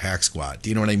just have a hack squat. Do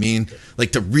you know what I mean?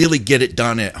 Like, to really get it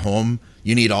done at home,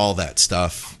 you need all that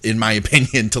stuff, in my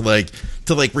opinion, to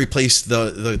replace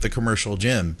the commercial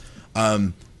gym.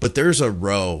 But there's a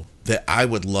row that I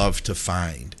would love to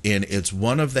find, and it's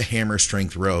one of the Hammer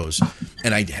Strength rows.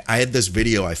 And I had this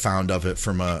video I found of it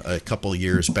from a couple of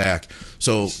years back.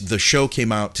 So the show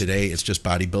came out today. It's Just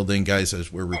Bodybuilding, guys,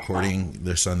 as we're recording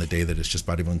this on the day that It's Just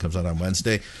Bodybuilding comes out on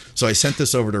Wednesday. So I sent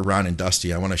this over to Ron and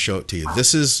Dusty. I want to show it to you.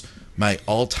 This is my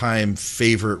all-time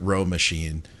favorite row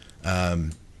machine.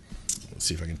 Let's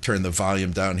see if I can turn the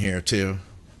volume down here too.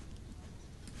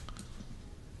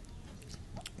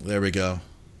 There we go.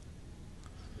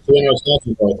 Hold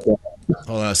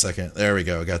on a second. There we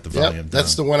go. I got the volume down.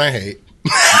 That's the one I hate.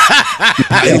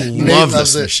 I love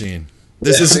this machine.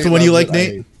 This is the one you like,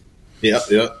 Nate? Yeah.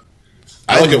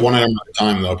 I like it one item at a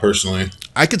time, though, personally.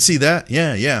 I could see that.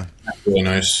 Yeah. That's really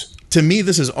nice. To me,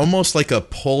 this is almost like a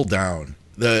pull down.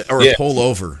 A pull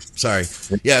over. Sorry.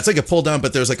 Yeah, it's like a pull down,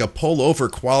 but there's like a pull over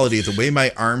quality. The way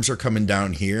my arms are coming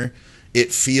down here,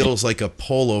 it feels like a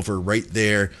pull over right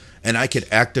there. and I could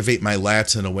activate my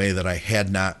lats in a way that I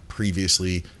had not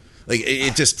previously. Like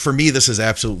it just, for me, this is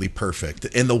absolutely perfect.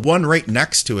 And the one right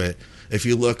next to it, if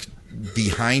you look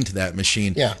behind that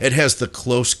machine, it has the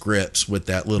close grips with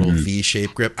that little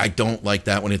V-shaped grip. I don't like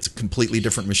that one. It's a completely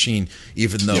different machine,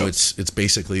 even though it's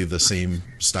basically the same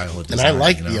style of design. And I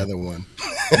like the other one.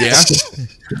 Yeah,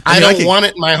 I don't want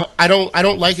it in my. I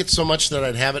don't like it so much that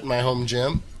I'd have it in my home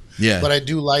gym. Yeah, but I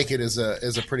do like it as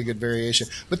a pretty good variation.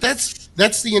 But that's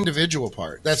the individual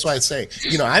part. That's why I say,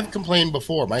 I've complained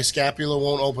before. My scapula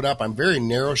won't open up. I'm very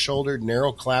narrow shouldered,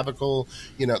 narrow clavicle.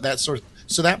 That sort of.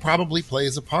 So that probably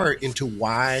plays a part into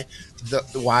why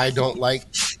I don't like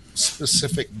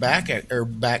specific back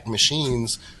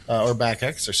machines or back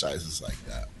exercises like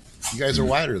that. You guys are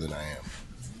wider than I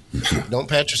am. Don't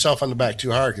pat yourself on the back too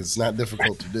hard because it's not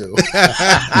difficult to do.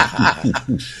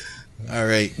 All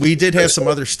right. We did have some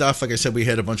other stuff. Like I said, we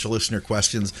had a bunch of listener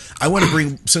questions. I want to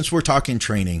bring, since we're talking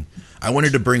training, I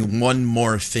wanted to bring one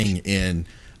more thing in.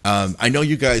 I know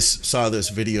you guys saw this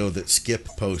video that Skip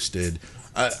posted.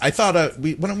 I thought,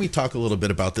 why don't we talk a little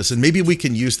bit about this, and maybe we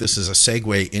can use this as a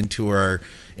segue into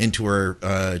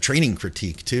our training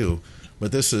critique too.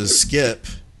 But this is Skip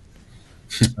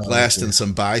blasting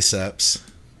some biceps.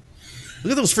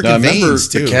 Look at those freaking veins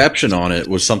too. The caption on it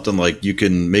was something like, "You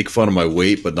can make fun of my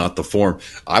weight, but not the form."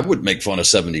 I would make fun of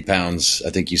 70 pounds. I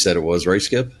think you said it was, right,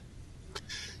 Skip?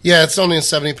 Yeah, it's only a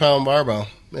 70-pound barbell.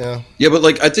 Yeah, but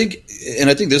I think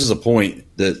this is a point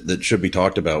that should be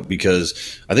talked about,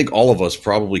 because I think all of us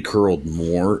probably curled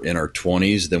more in our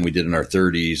 20s than we did in our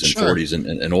 30s and 40s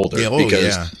and older.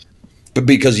 Yeah, But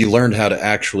because you learned how to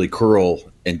actually curl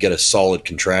and get a solid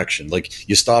contraction. Like,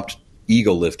 you stopped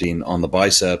ego lifting on the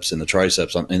biceps and the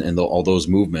triceps and all those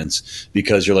movements,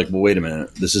 because you're like, well, wait a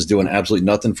minute, this is doing absolutely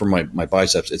nothing for my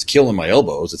biceps. It's killing my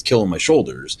elbows, it's killing my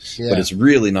shoulders, but it's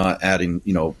really not adding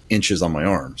inches on my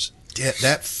arms. Yeah,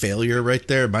 that failure right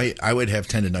there, I would have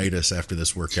tendonitis after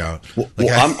this workout.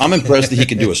 I'm impressed that he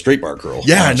can do a straight bar curl.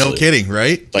 Yeah, honestly. No kidding,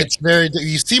 right? It's very.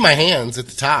 You see my hands at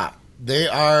the top. They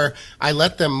are. I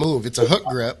let them move. It's a hook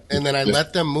grip, and then I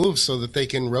let them move so that they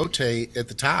can rotate at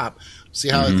the top. See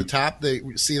how at the top they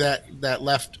see that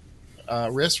left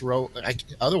wrist roll.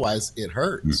 Otherwise, it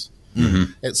hurts.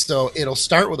 And so it'll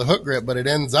start with a hook grip, but it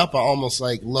ends up almost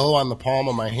like low on the palm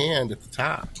of my hand at the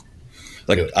top.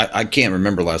 Like, I can't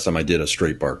remember last time I did a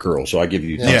straight bar curl, so I give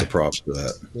you tons of props for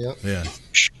that. Yeah.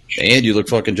 And you look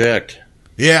fucking jacked.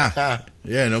 Yeah.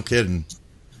 Yeah, no kidding.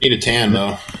 Need a tan,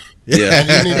 though. Yeah.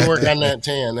 And you need to work on that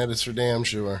tan. That is for damn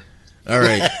sure. All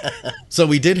right. So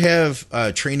we did have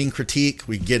training critique.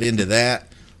 We get into that.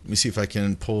 Let me see if I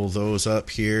can pull those up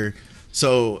here.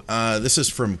 So this is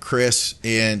from Chris,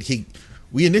 and he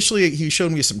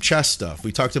showed me some chest stuff.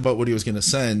 We talked about what he was going to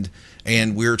send,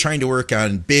 and we were trying to work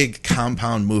on big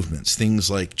compound movements, things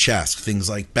like chest, things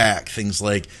like back, things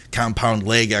like compound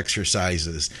leg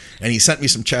exercises. And he sent me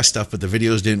some chest stuff, but the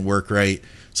videos didn't work right.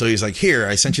 So he's like, "Here,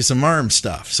 I sent you some arm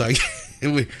stuff." So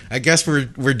I guess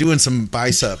we're doing some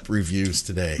bicep reviews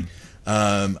today.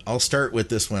 I'll start with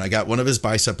this one. I got one of his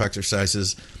bicep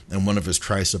exercises and one of his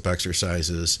tricep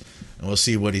exercises, and we'll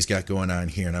see what he's got going on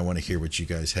here. And I want to hear what you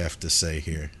guys have to say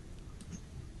here.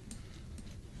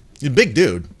 He's a big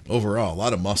dude overall, a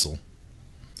lot of muscle.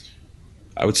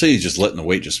 I would say he's just letting the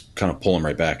weight just kind of pull him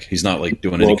right back. He's not like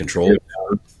doing any control.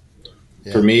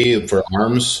 For me, for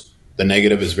arms, the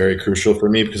negative is very crucial for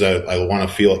me, because I want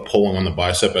to feel it pulling on the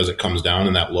bicep as it comes down,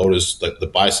 and that load is like the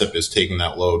bicep is taking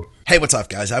that load. Hey, what's up,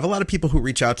 guys? I have a lot of people who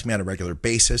reach out to me on a regular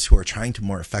basis who are trying to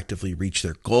more effectively reach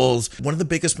their goals. One of the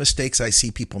biggest mistakes I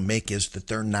see people make is that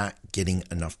they're not getting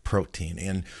enough protein.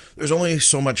 And there's only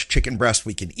so much chicken breast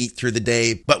we can eat through the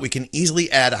day, but we can easily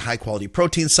add a high-quality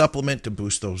protein supplement to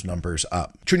boost those numbers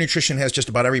up. True Nutrition has just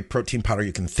about every protein powder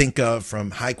you can think of,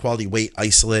 from high-quality whey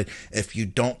isolate. If you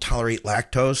don't tolerate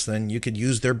lactose, then you could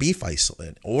use their beef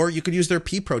isolate, or you could use their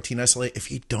pea protein isolate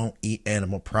if you don't eat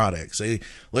animal products. They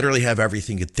literally have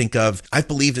everything you could think of. I've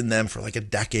believed in them for like a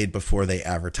decade before they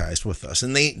advertised with us,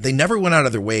 and they never went out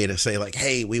of their way to say like,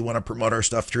 "Hey, we want to promote our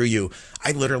stuff through you."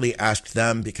 I literally asked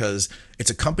them because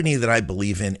it's a company that I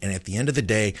believe in, and at the end of the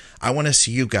day, I want to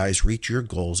see you guys reach your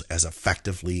goals as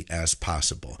effectively as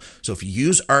possible. So if you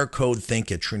use our code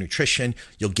THINK at True Nutrition,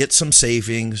 you'll get some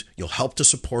savings, you'll help to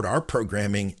support our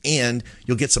programming, and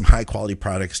you'll get some high quality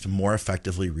products to more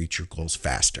effectively reach your goals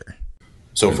faster.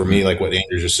 So for me, like what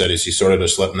Andrew just said, is he's sort of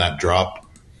just letting that drop,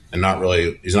 and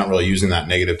he's not really using that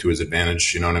negative to his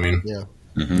advantage. You know what I mean? Yeah.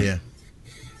 Yeah.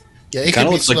 Yeah. It Kind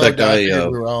of looks like that guy.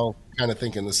 We're all kind of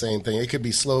thinking the same thing. It could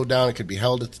be slowed down. It could be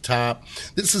held at the top.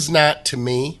 This is not, to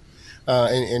me,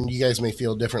 and you guys may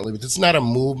feel differently, but it's not a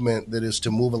movement that is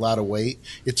to move a lot of weight.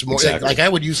 It's more like I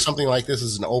would use something like this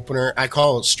as an opener. I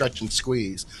call it stretch and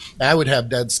squeeze. I would have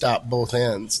dead stop both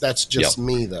ends. That's just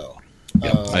me, though.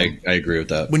 Yeah, I agree with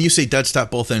that. When you say dead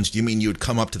stop both ends, do you mean you would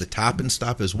come up to the top and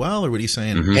stop as well, or what are you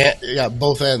saying? Yeah,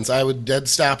 both ends. I would dead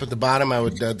stop at the bottom. I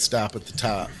would dead stop at the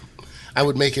top. I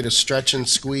would make it a stretch and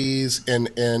squeeze,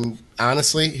 and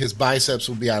honestly, his biceps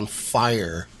would be on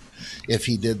fire if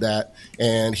he did that,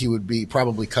 and he would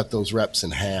probably cut those reps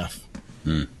in half.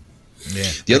 Yeah.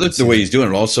 The way he's doing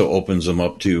it also opens him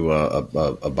up to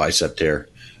a bicep tear.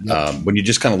 Yep. When you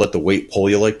just kind of let the weight pull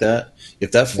you like that,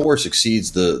 if that force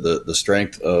exceeds the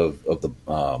strength of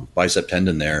the bicep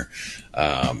tendon there,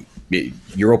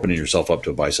 you're opening yourself up to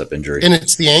a bicep injury. And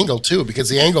it's the angle too, because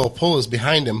the angle of pull is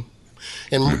behind him.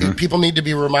 And people need to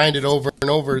be reminded over and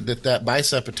over that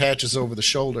bicep attaches over the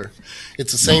shoulder.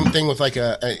 It's the same thing with like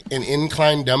an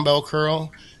incline dumbbell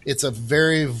curl. It's a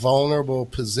very vulnerable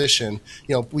position.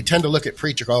 You know, we tend to look at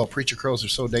preacher curls are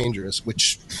so dangerous,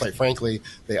 which quite frankly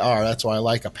they are. That's why I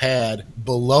like a pad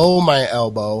below my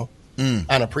elbow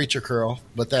on a preacher curl.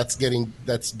 But that's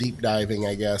deep diving,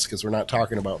 I guess, because we're not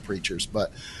talking about preachers.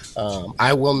 But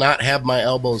I will not have my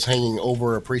elbows hanging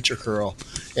over a preacher curl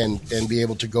and be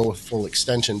able to go with full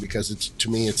extension, because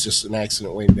to me it's just an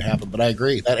accident waiting to happen. But I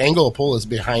agree, that angle of pull is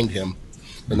behind him,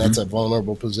 and that's a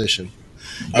vulnerable position.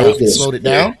 If you slowed it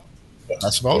down,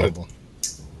 that's vulnerable.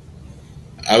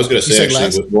 I was going to say,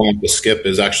 actually, with going up the skip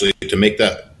is actually to make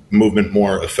that movement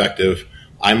more effective.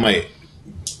 I might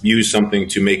use something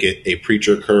to make it a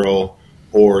preacher curl,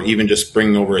 or even just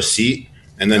bringing over a seat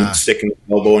and then sticking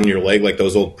the elbow in your leg like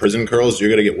those old prison curls. You're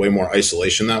going to get way more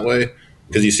isolation that way,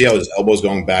 because you see how his elbow's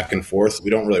going back and forth.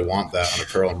 We don't really want that on a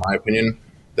curl, in my opinion.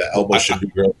 The elbow should be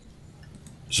growth.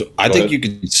 So I think you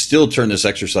could still turn this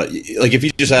exercise. Like if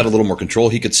you just had a little more control,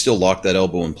 he could still lock that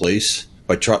elbow in place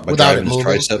by driving his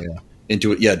tricep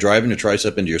into it. Yeah, driving the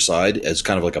tricep into your side as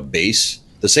kind of like a base.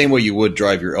 The same way you would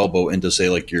drive your elbow into, say,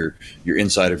 like your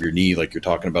inside of your knee, like you're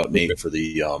talking about, Nate, for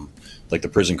the like the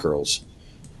prison curls.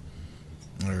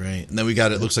 All right, and then we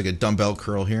got, it looks like a dumbbell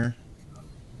curl here.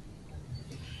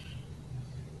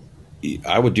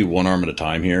 I would do one arm at a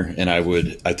time here, and I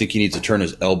think he needs to turn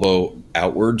his elbow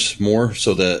outwards more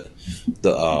so that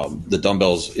the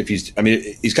dumbbells, he's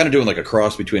kind of doing like a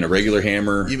cross between a regular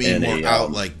hammer. You mean more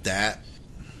out like that?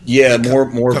 Yeah,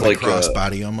 more of like cross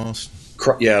body almost.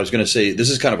 Yeah, I was going to say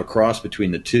this is kind of a cross between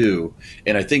the two,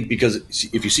 and I think because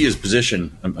if you see his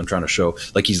position, I'm trying to show,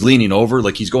 like he's leaning over,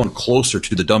 like he's going closer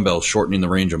to the dumbbell, shortening the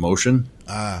range of motion.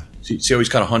 See how he's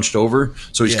kind of hunched over,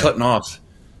 so he's cutting off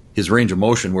his range of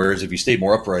motion. Whereas if he stayed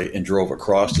more upright and drove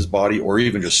across his body, or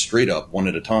even just straight up one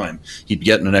at a time, he'd be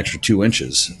getting an extra 2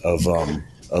 inches of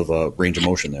range of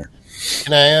motion there.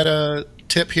 Can I add a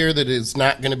tip here that is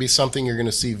not going to be something you're going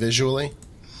to see visually?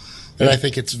 And I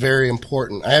think it's very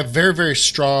important. I have very, very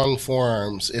strong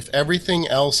forearms. If everything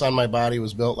else on my body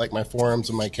was built like my forearms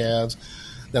and my calves,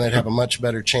 then I'd have a much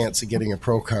better chance of getting a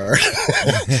pro card.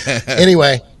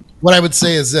 Anyway, what I would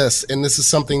say is this, and this is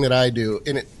something that I do,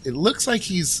 and it looks like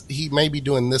he may be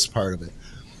doing this part of it.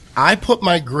 I put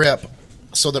my grip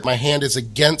so that my hand is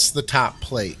against the top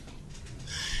plate.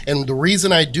 And the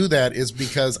reason I do that is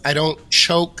because I don't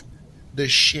choke the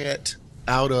shit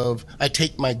out of, I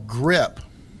take my grip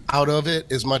out of it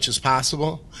as much as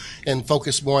possible and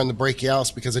focus more on the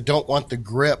brachialis, because I don't want the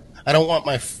grip. I don't want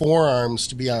my forearms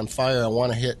to be on fire. I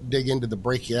want to dig into the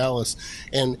brachialis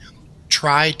and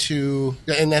try to,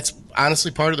 and that's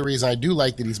honestly part of the reason I do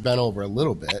like that he's bent over a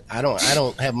little bit. I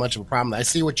don't have much of a problem. I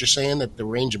see what you're saying, that the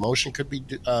range of motion could be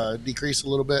decreased a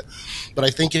little bit, but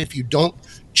I think if you don't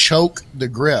choke the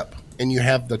grip and you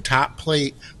have the top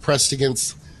plate pressed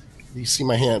against, you see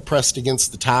my hand pressed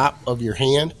against the top of your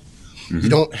hand, you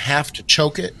don't have to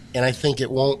choke it, and I think it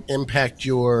won't impact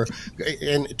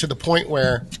and to the point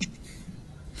where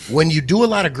when you do a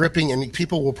lot of gripping, and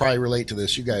people will probably relate to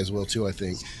this, you guys will too, I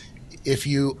think. If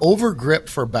you over grip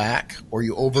for back, or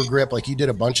you over grip, like you did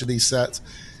a bunch of these sets,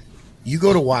 you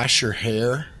go to wash your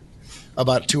hair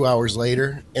about 2 hours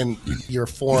later, and your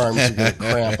forearms are going to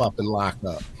cramp up and lock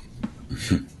up.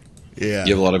 Yeah.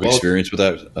 You have a lot of experience with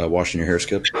that, washing your hair,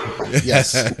 Skip?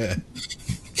 Yes.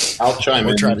 I'll chime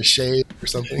in. Or try to shave or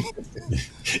something.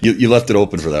 You left it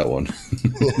open for that one.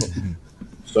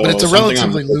 So but it's a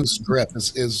relatively loose grip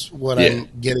is what I'm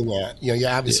getting at. You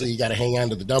obviously you got to hang on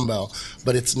to the dumbbell,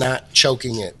 but it's not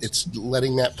choking it. It's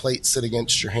letting that plate sit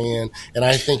against your hand, and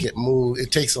I think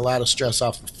it takes a lot of stress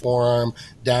off the forearm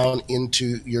down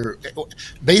into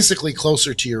basically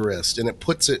closer to your wrist, and it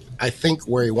puts it, I think,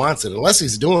 where he wants it, unless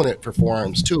he's doing it for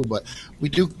forearms too. But we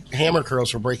do hammer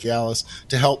curls for brachialis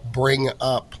to help bring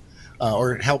up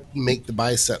or help make the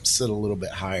biceps sit a little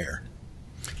bit higher.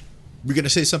 We're going to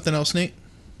say something else, Nate?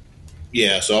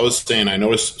 Yeah, so I was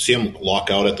saying see him lock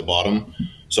out at the bottom.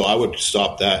 So I would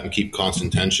stop that and keep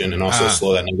constant tension and also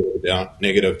slow that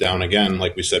negative down again,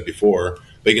 like we said before.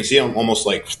 But you can see him almost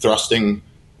like thrusting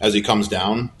as he comes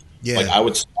down. Yeah. Like I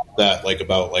would stop that like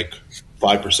about like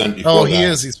 5% before. Oh, he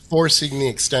is. He's forcing the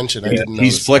extension. I didn't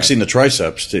He's flexing the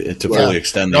triceps to fully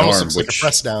extend the arm. Looks like a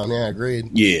press down. Yeah, agreed.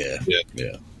 Yeah.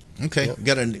 Okay, we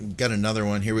got another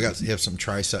one here. We have some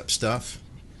tricep stuff.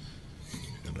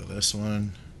 Go to this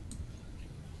one.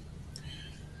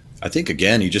 I think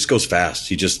again, he just goes fast.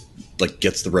 He just like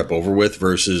gets the rep over with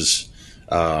versus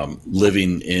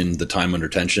living in the time under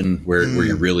tension where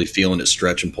you're really feeling it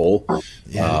stretch and pull.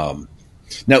 Yeah.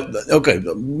 Now, okay,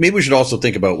 maybe we should also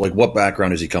think about like what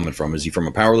background is he coming from? Is he from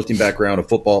a powerlifting background, a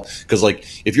football? Because like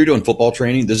if you're doing football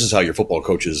training, this is how your football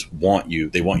coaches want you.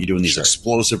 They want you doing these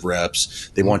explosive reps.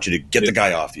 They want you to get the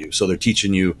guy off you. So they're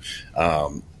teaching you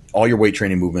all your weight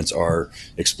training movements are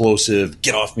explosive,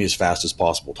 get off me as fast as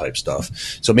possible type stuff.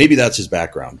 So maybe that's his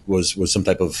background was some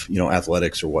type of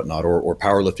athletics or whatnot, or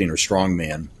powerlifting or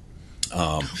strongman.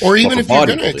 Or even if you're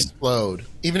going to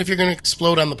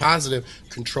explode, on the positive,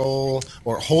 control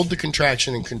or hold the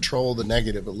contraction and control the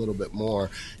negative a little bit more.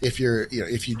 If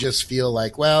you just feel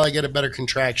like, well, I get a better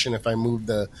contraction if I move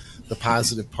the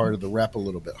positive part of the rep a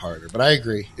little bit harder. But I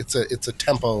agree, it's a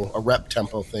rep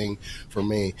tempo thing for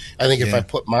me. I think if I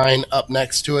put mine up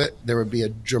next to it, there would be a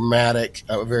dramatic,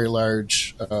 very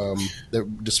large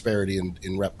disparity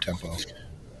in rep tempo.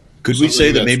 Could we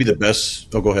say that maybe the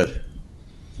best? Oh, go ahead.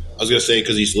 I was going to say,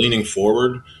 because he's leaning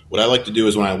forward, what I like to do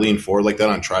is when I lean forward like that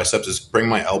on triceps is bring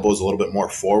my elbows a little bit more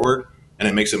forward, and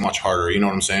it makes it much harder. You know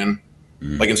what I'm saying?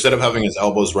 Mm-hmm. Like instead of having his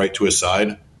elbows right to his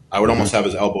side, I would almost have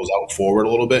his elbows out forward a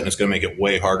little bit, and it's going to make it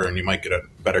way harder, and you might get a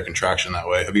better contraction that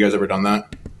way. Have you guys ever done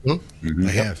that? Mm-hmm.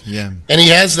 I have, yeah. And he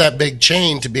has that big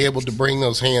chain to be able to bring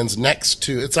those hands next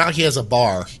to – it's not like he has a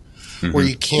bar where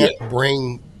you can't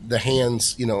bring – the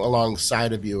hands,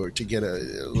 alongside of you, or to get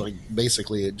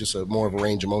basically just a more of a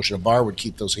range of motion. A bar would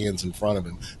keep those hands in front of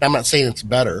him. Now, I'm not saying it's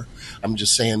better. I'm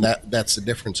just saying that's the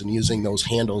difference in using those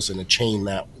handles in a chain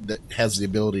that has the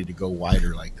ability to go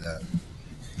wider like that.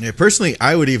 Yeah, personally,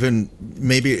 I would even,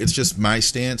 maybe it's just my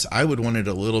stance, I would want it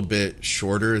a little bit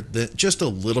shorter, just a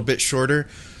little bit shorter,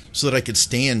 so that I could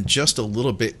stand just a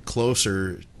little bit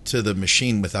closer to the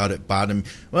machine without it bottom.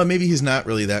 Well, maybe he's not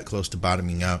really that close to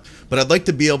bottoming out, but I'd like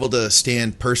to be able to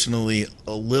stand personally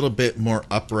a little bit more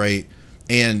upright.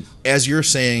 And as you're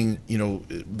saying,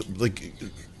 like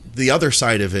the other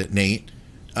side of it, Nate,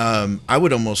 I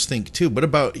would almost think too, what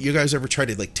about you guys ever try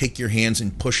to like take your hands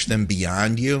and push them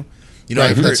beyond you?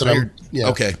 Right,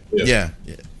 okay. Yeah.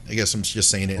 I guess I'm just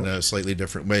saying it in a slightly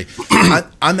different way.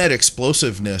 On that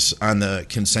explosiveness on the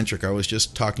concentric, I was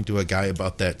just talking to a guy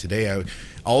about that today.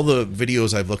 All the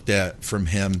videos I've looked at from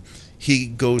him, he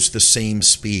goes the same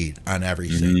speed on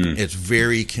everything. Mm-hmm. It's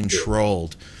very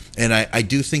controlled. And I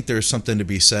do think there's something to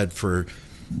be said for,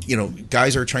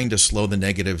 guys are trying to slow the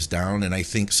negatives down. And I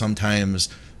think sometimes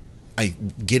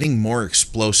getting more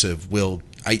explosive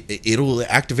it'll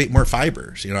activate more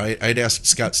fibers. I'd asked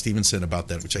Scott Stevenson about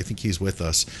that, which I think he's with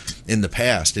us in the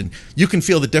past. And you can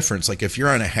feel the difference. Like if you're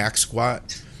on a hack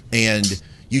squat and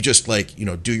you just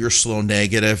do your slow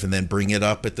negative and then bring it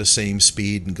up at the same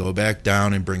speed and go back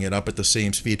down and bring it up at the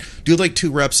same speed. Do like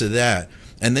 2 reps of that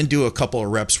and then do a couple of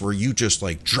reps where you just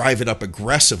drive it up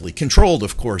aggressively, controlled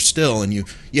of course still, and you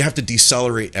have to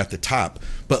decelerate at the top,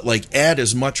 but add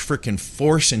as much freaking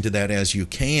force into that as you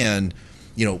can,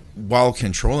 while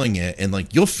controlling it, and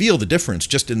you'll feel the difference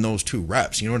just in those 2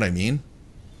 reps. You know what I mean?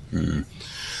 Mm-hmm.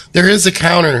 There is a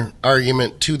counter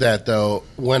argument to that, though.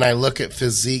 When I look at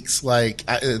physiques,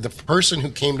 the person who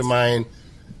came to mind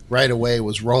right away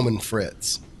was Roman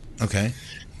Fritz. Okay.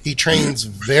 He trains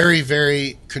very,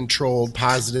 very controlled,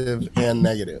 positive and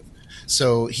negative.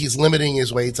 So he's limiting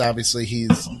his weights. Obviously,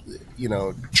 he's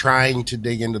trying to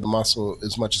dig into the muscle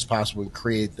as much as possible and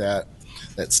create that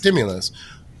stimulus.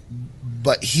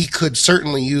 But he could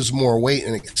certainly use more weight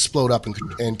and explode up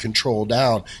and control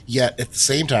down. Yet at the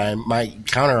same time, my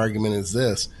counter argument is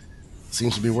this: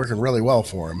 seems to be working really well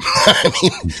for him. I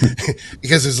mean,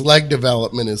 because his leg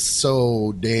development is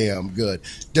so damn good.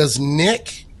 Does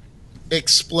Nick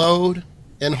explode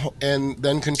and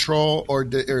then control, or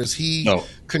is he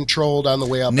controlled on the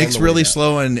way up? Nick's really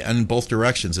slow in both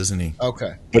directions, isn't he?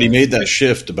 Okay, but he made that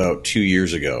shift about 2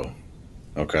 years ago.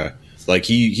 Okay. Like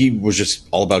he was just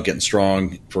all about getting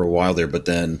strong for a while there, but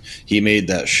then he made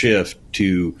that shift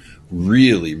to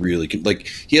really, really, like,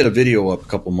 he had a video up a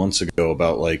couple months ago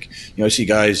about, like, I see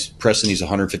guys pressing these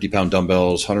 150-pound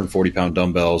dumbbells, 140-pound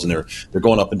dumbbells, and they're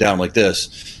going up and down like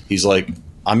this. He's like,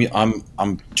 I'm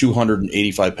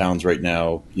 285 pounds right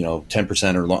now,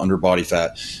 10% or under body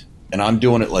fat, and I'm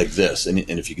doing it like this. And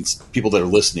if you can, people that are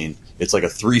listening, it's like a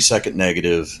 3-second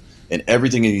negative, and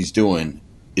everything he's doing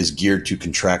is geared to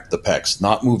contract the pecs,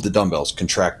 not move the dumbbells,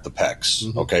 contract the pecs.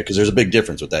 Mm-hmm. Okay. Cause there's a big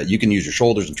difference with that. You can use your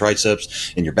shoulders and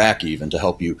triceps and your back even to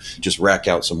help you just rack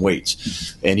out some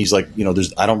weights. And he's like,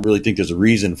 I don't really think there's a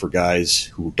reason for guys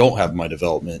who don't have my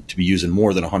development to be using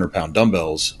more than 100-pound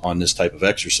dumbbells on this type of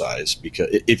exercise, because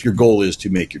if your goal is to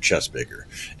make your chest bigger,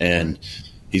 and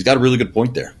he's got a really good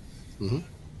point there. Mm-hmm.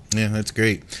 Yeah, that's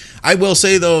great. I will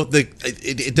say, though, that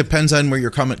it depends on where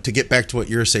you're coming. To get back to what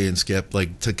you're saying, Skip,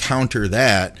 like, to counter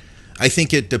that, I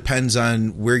think it depends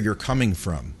on where you're coming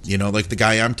from. Like the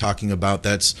guy I'm talking about,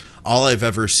 that's all I've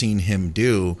ever seen him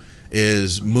do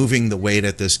is moving the weight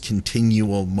at this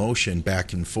continual motion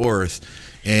back and forth.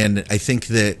 And I think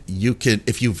that you could,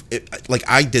 like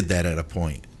I did that at a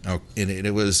point. And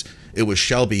it was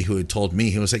Shelby who had told me,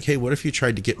 he was like, hey, what if you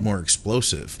tried to get more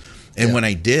explosive? And when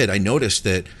I did, I noticed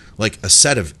that, like, a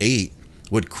set of 8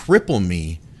 would cripple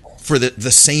me for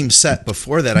the same set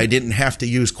before that. I didn't have to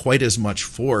use quite as much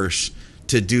force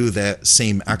to do that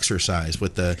same exercise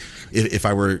with if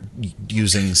I were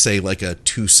using, say, like a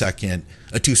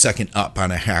 2-second up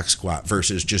on a hack squat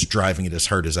versus just driving it as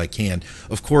hard as I can.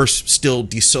 Of course, still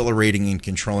decelerating and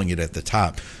controlling it at the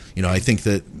top. I think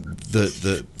that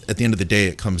the at the end of the day,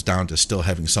 it comes down to still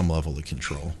having some level of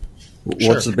control.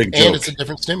 What's the big joke? And it's a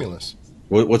different stimulus.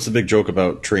 What's the big joke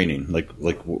about training? Like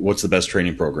what's the best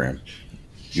training program?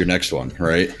 Your next one,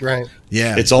 right? Right.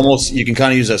 Yeah. It's almost, you can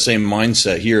kind of use that same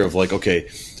mindset here of like, okay,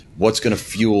 what's going to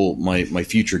fuel my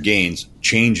future gains,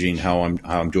 changing how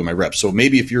I'm doing my reps. So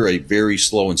maybe if you're a very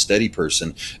slow and steady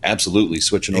person, absolutely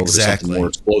switching over to something more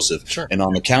explosive. Sure. And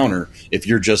on the counter, if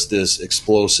you're just this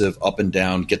explosive, up and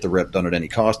down, get the rep done at any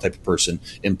cost type of person,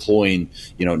 employing,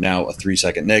 now a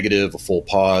 3-second negative, a full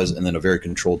pause, and then a very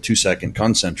controlled 2-second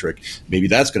concentric, maybe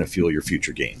that's going to fuel your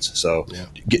future gains. So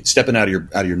stepping out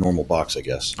of your normal box, I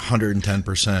guess.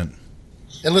 110%.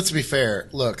 And let's be fair.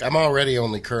 Look, I'm already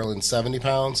only curling 70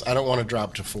 pounds. I don't want to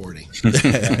drop to 40.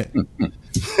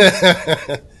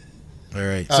 All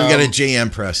right. So we got a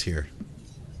JM press here.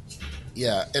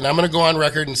 Yeah, and I'm going to go on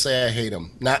record and say I hate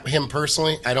him. Not him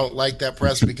personally. I don't like that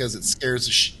press because it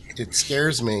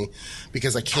scares me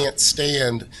because I can't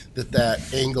stand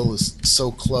that angle is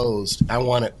so closed. I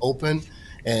want it open.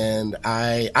 And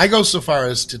I go so far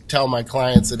as to tell my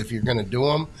clients that if you're going to do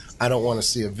them, I don't want to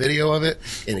see a video of it.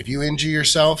 And if you injure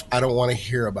yourself, I don't want to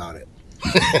hear about it.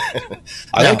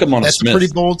 I like them on a Smith. That's a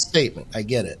pretty bold statement. I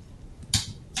get it.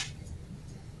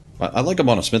 I like them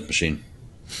on a Smith machine.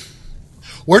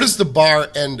 Where does the bar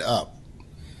end up?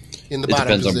 In the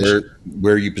bottom position? It depends on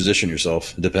where you position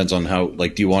yourself. It depends on how,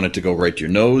 like, do you want it to go right to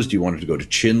your nose? Do you want it to go to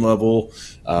chin level?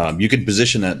 You can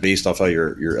position that based off how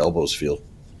your elbows feel.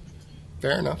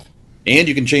 Fair enough. And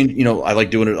you can change, I like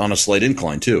doing it on a slight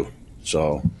incline too.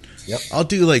 So, I'll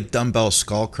do like dumbbell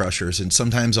skull crushers, and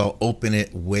sometimes I'll open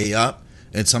it way up,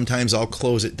 and sometimes I'll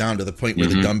close it down to the point where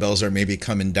the dumbbells are maybe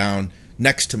coming down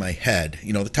next to my head,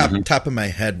 the top of my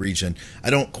head region. I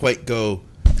don't quite go,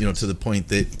 to the point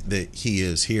that he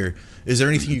is here. Is there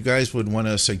anything you guys would want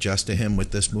to suggest to him with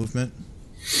this movement?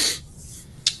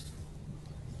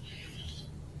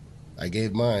 I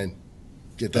gave mine.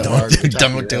 Get that bar to the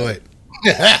top Don't do it.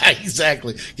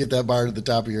 Exactly. Get that bar to the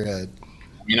top of your head.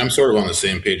 I mean, I'm sort of on the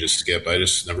same page as Skip. I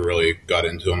just never really got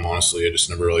into him, honestly. I just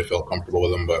never really felt comfortable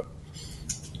with him. But,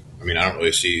 I mean, I don't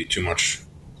really see too much.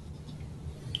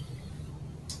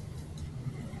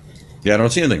 Yeah, I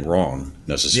don't see anything wrong,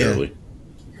 necessarily. Yeah.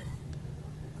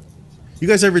 You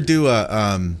guys ever do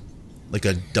a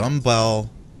dumbbell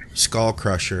skull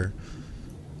crusher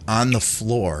on the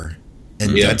floor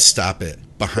and dead stop it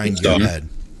behind your head?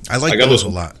 I like those a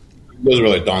lot. Those are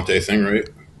like Dante thing, right?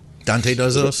 Dante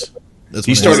does those?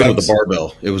 He started with the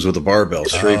barbell. It was with a barbell,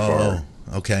 straight bar.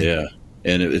 Okay. Yeah,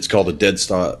 and it's called a dead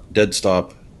stop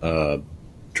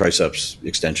triceps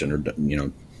extension, or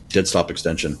dead stop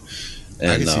extension.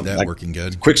 And I can see that working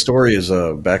good. Quick story is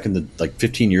back in the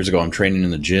 15 years ago, I'm training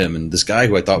in the gym, and this guy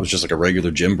who I thought was just like a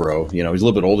regular gym bro, he's a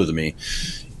little bit older than me.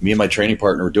 Me and my training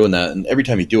partner were doing that, and every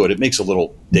time you do it, it makes a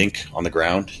little dink on the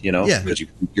ground, because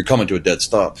you're coming to a dead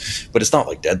stop. But it's not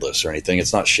like deadlifts or anything.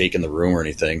 It's not shaking the room or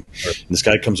anything. Right. And this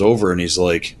guy comes over, and he's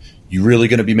like, "You really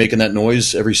going to be making that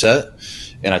noise every set?"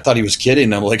 And I thought he was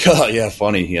kidding. I'm like, "Oh, yeah,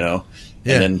 funny,"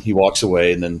 Yeah. And then he walks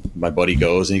away, and then my buddy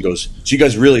goes, and he goes, so you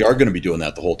guys really are going to be doing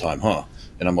that the whole time, huh?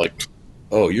 And I'm like,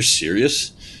 oh, you're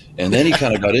serious? And then he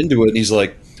kind of got into it, and he's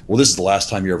like, well, this is the last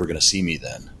time you're ever going to see me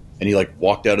then. And he like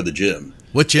walked out of the gym.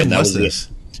 What gym was this?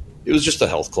 It was just a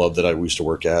health club that I used to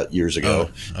work at years ago.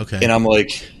 Oh, okay. And I'm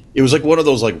like, it was like one of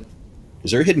those like,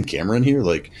 is there a hidden camera in here?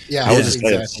 Like, Yeah, how is this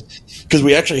exactly. Because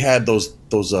we actually had those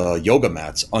yoga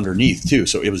mats underneath too,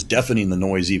 so it was deafening the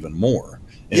noise even more.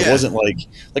 And it wasn't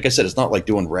like I said, it's not like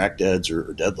doing rack deads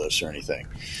or deadlifts or anything.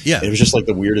 Yeah, it was just like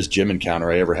the weirdest gym encounter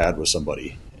I ever had with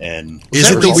somebody. And is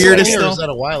it the weirdest? Or was that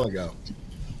a while ago?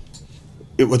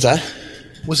 What's that?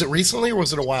 Was it recently or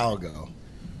was it a while ago?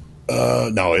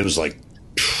 No, it was like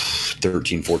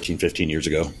 13, 14, 15 years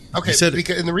ago. Okay,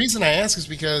 and the reason I ask is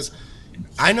because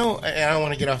I know, and I don't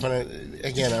want to get off on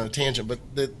a tangent, but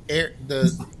the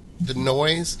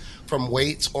noise from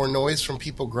weights or noise from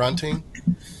people grunting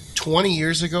 20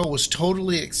 years ago was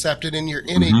totally accepted, and you're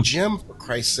in a gym, for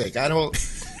Christ's sake. I don't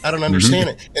understand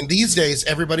it. And these days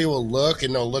everybody will look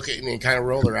and they'll look at me and kind of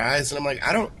roll their eyes, and I'm like,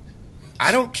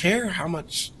 I don't care how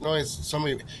much noise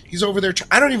somebody he's over there.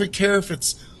 I don't even care if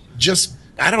it's just,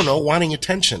 I don't know, wanting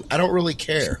attention. I don't really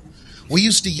care. We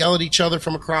used to yell at each other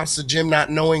from across the gym, not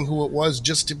knowing who it was,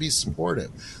 just to be supportive.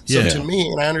 So to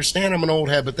me, and I understand I'm an old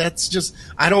head, but that's just,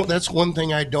 that's one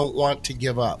thing I don't want to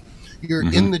give up. You're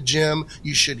in the gym.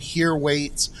 You should hear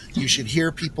weights. You should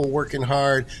hear people working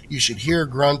hard. You should hear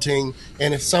grunting.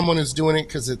 And if someone is doing it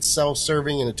because it's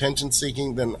self-serving and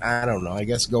attention-seeking, then I don't know. I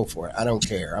guess go for it. I don't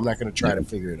care. I'm not going to try to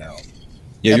figure it out.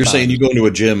 Yeah, you're saying you go into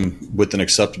a gym with an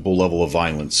acceptable level of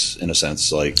violence, in a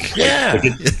sense.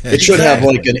 It should have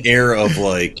like an air of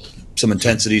like some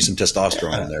intensity, some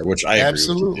testosterone in there, which I agree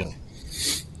absolutely. with.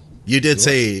 You did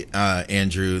say,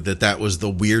 Andrew, that was the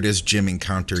weirdest gym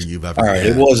encounter you've ever had.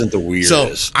 It wasn't the weirdest.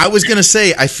 So I was going to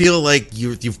say, I feel like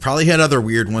you've probably had other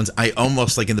weird ones. I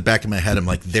almost, like in the back of my head, I'm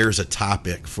like, there's a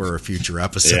topic for a future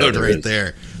episode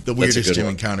there. The weirdest gym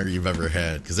encounter you've ever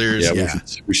had. Because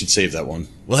we should save that one.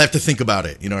 We'll have to think about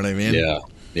it. You know what I mean?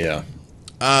 Yeah.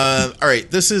 All right.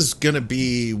 This is going to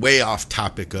be way off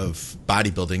topic of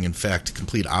bodybuilding. In fact,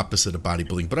 complete opposite of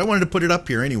bodybuilding. But I wanted to put it up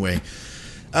here anyway.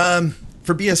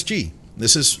 For BSG,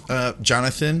 this is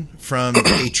Jonathan from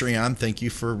Patreon. Thank you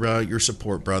for your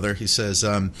support, brother. He says,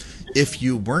 if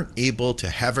you weren't able to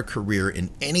have a career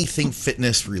in anything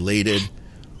fitness related,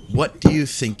 what do you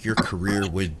think your career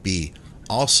would be?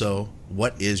 Also,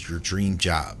 what is your dream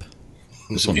job?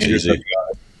 This one's easy.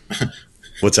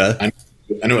 What's that? I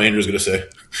know what Andrew's going to say.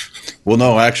 Well,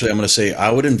 no, actually, I'm going to say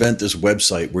I would invent this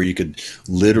website where you could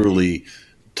literally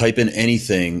type in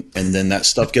anything, and then that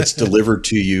stuff gets delivered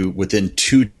to you within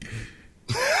 2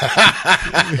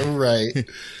 Right.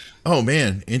 Oh,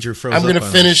 man. Andrew froze. I'm going to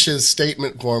finish his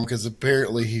statement for him because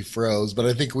apparently he froze, but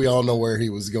I think we all know where he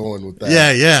was going with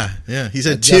that. Yeah. He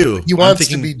said 2. He wants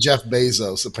to be Jeff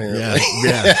Bezos, apparently.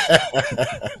 Yeah.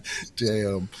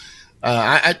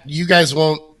 Damn. You guys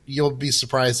won't, you'll be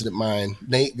surprised at mine.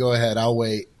 Nate, go ahead. I'll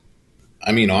wait.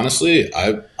 I mean, honestly,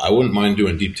 I wouldn't mind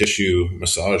doing deep tissue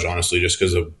massage, honestly, just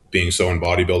because of being so in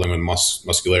bodybuilding and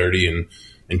muscularity and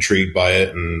intrigued by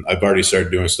it. And I've already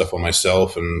started doing stuff on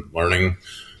myself and learning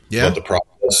about the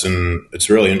process. And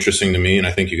it's really interesting to me. And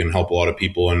I think you can help a lot of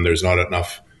people. And there's not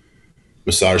enough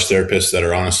massage therapists that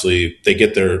are honestly, they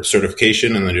get their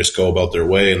certification and they just go about their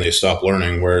way and they stop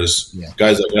learning. Whereas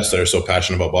guys like us that are so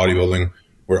passionate about bodybuilding,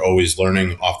 we're always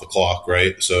learning off the clock,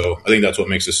 right? So I think that's what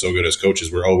makes us so good as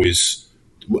coaches. We're always,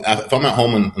 if I'm at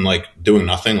home and like doing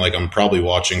nothing, like I'm probably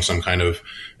watching some kind of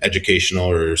educational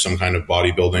or some kind of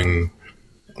bodybuilding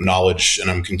knowledge,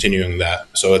 and I'm continuing that.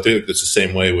 So I think it's the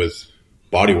same way with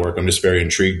body work. I'm just very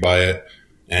intrigued by it,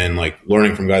 and like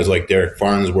learning from guys like Derek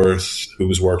Farnsworth,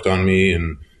 who's worked on me,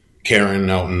 and Karen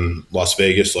out in Las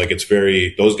Vegas. Like it's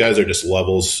very, those guys are just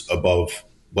levels above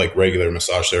like regular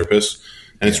massage therapists.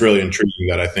 And it's really intriguing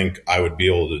that I think I would be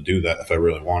able to do that if I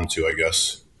really wanted to, I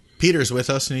guess. Peter's with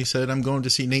us, and he said, I'm going to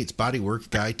see Nate's bodywork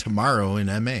guy tomorrow in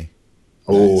MA.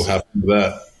 Oh, nice. Happy with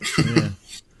that.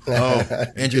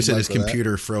 Oh, Andrew said his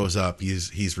computer froze up.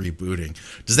 He's rebooting.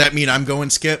 Does that mean I'm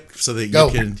going, Skip, so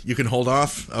that you can hold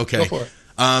off? Okay. Go for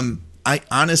it. I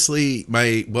honestly,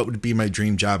 what would be my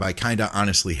dream job? I kind of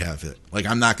honestly have it. Like,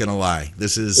 I'm not going to lie.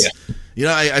 This is,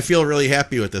 I feel really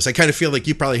happy with this. I kind of feel like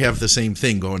you probably have the same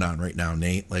thing going on right now,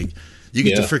 Nate. Like, you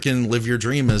get to freaking live your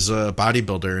dream as a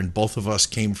bodybuilder, and both of us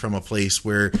came from a place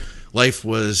where life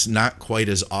was not quite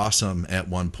as awesome at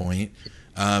one point.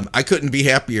 I couldn't be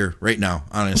happier right now,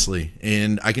 honestly.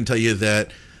 And I can tell you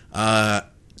that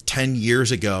 10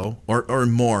 years ago, or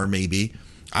more maybe,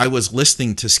 I was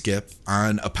listening to Skip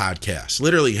on a podcast.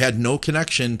 Literally had no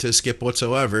connection to Skip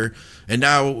whatsoever. And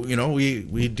now, you know,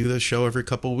 we do this show every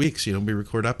couple of weeks. You know, we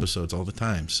record episodes all the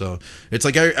time. So it's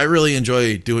like I really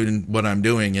enjoy doing what I'm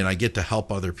doing, and I get to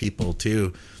help other people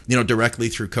too, you know, directly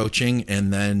through coaching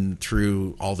and then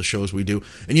through all the shows we do.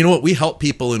 And you know what? We help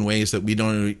people in ways that we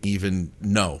don't even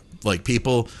know. Like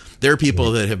there are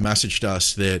people that have messaged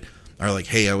us that are like,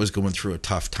 hey, I was going through a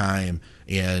tough time,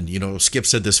 and, you know, Skip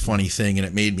said this funny thing and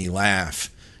it made me laugh.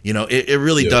 You know, it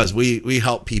really does. We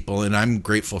help people, and I'm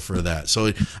grateful for that.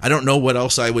 So I don't know what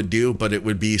else I would do, but it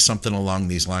would be something along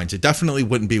these lines. It definitely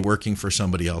wouldn't be working for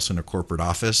somebody else in a corporate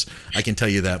office. I can tell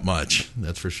you that much.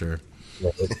 That's for sure.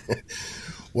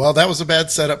 Well, that was a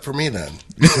bad setup for me then.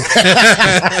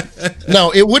 No,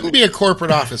 it wouldn't be a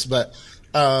corporate office, but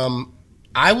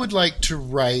I would like to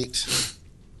write.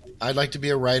 I'd like to be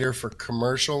a writer for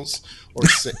commercials or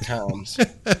sitcoms.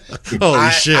 Holy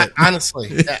shit.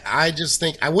 Honestly, I just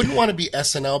think I wouldn't want to be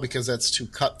SNL because that's too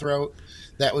cutthroat.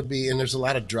 That would be, and there's a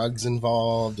lot of drugs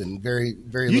involved and very,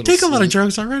 very. You take a lot of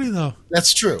drugs already, though.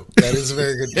 That's true. That is a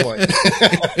very good point.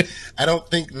 I don't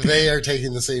think they are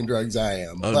taking the same drugs I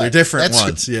am. Oh, they're different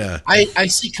ones. Yeah. I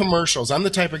see commercials. I'm the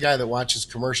type of guy that watches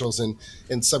commercials and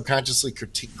subconsciously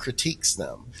critiques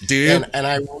them. Do you? And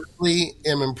I really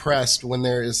am impressed when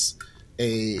there is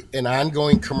an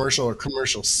ongoing commercial or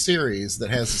commercial series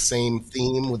that has the same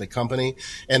theme with a company,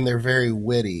 and they're very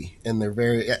witty and they're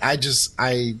very. I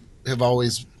have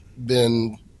always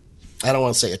been, I don't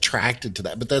want to say attracted to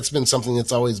that, but that's been something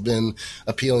that's always been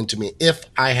appealing to me if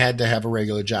I had to have a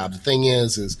regular job. The thing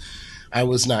is I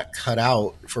was not cut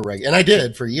out for regular, and I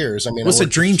did for years. I mean, what's a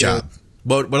dream job?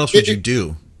 What else would you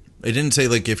do? It didn't say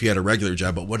like if you had a regular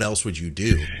job, but what else would you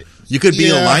do? You could be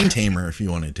a lion tamer if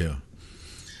you wanted to.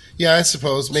 Yeah, I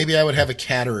suppose maybe I would have a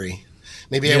cattery.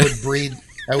 Maybe I would breed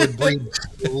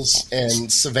poodles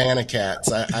and Savannah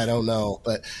cats. I don't know,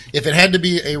 but if it had to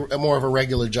be a more of a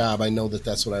regular job, I know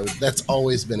that's what I would. That's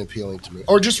always been appealing to me,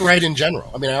 or just write in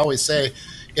general. I mean, I always say,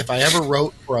 if I ever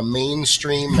wrote for a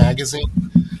mainstream magazine,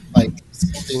 like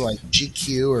something like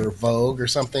GQ or Vogue or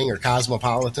something or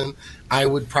Cosmopolitan, I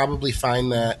would probably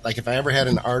find that, like, if I ever had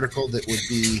an article that would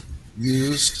be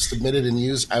submitted and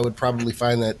used, I would probably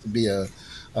find that to be a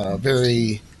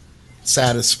very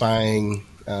satisfying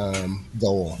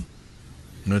goal.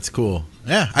 That's cool.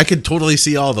 Yeah, I could totally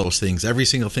see all those things, every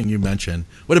single thing you mentioned.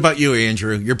 What about you,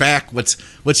 Andrew? You're back. What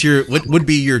would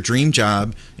be your dream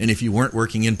job? And if you weren't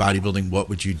working in bodybuilding, what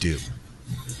would you do?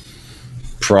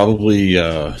 Probably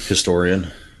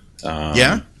historian.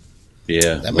 Yeah,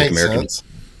 that makes sense.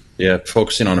 Yeah,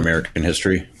 focusing on American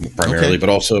history primarily, but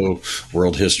also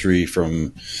world history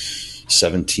from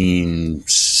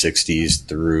 1760s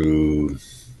through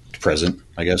present,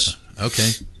 I guess. Okay.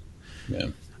 Yeah.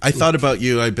 I thought about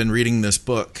you. I've been reading this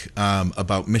book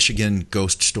about Michigan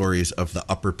ghost stories of the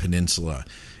Upper Peninsula,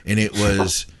 and it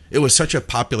was such a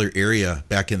popular area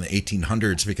back in the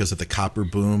 1800s because of the copper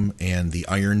boom and the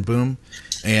iron boom,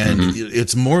 and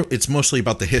it's mostly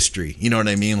about the history. You know what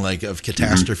I mean, like of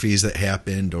catastrophes that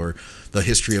happened, or the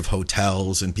history of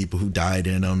hotels and people who died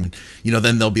in them. You know,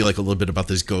 then there'll be like a little bit about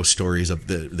these ghost stories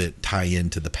that tie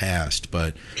into the past.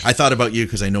 But I thought about you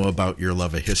because I know about your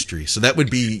love of history. So that would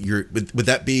be would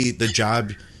that be the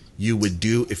job you would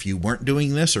do if you weren't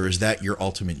doing this, or is that your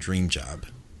ultimate dream job?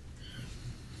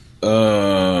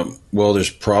 Well,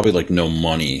 there's probably like no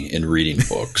money in reading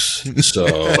books. So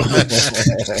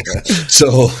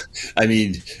I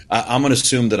mean, I'm going to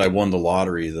assume that I won the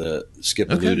lottery that Skip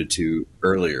alluded to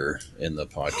earlier in the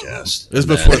podcast. It was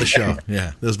before the show.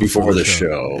 Yeah. It was before the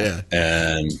show. Yeah.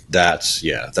 And that's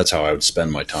how I would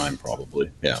spend my time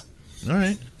probably. Yeah. All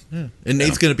right. Yeah. And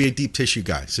Nate's going to be a deep tissue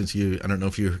guy I don't know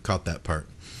if you caught that part.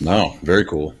 No, very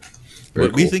cool. Very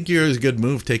cool. We think you're a good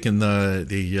move taking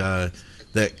that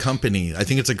company. I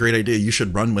think it's a great idea. You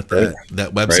should run with that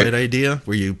website idea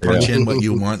where you punch in what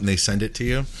you want and they send it to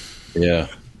you. Yeah.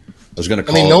 I was going to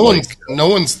call no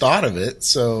one's thought of it,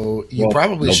 so you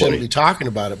probably shouldn't be talking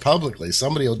about it publicly.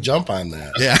 Somebody will jump on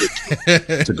that. Yeah.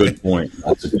 That's a good point.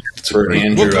 We'll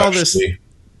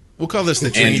call this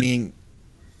the training.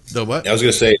 The what? I was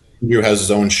going to say, Andrew has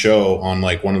his own show on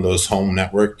like one of those home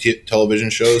network television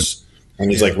shows. And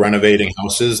he's like renovating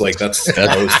houses, like that's so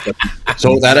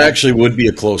that actually would be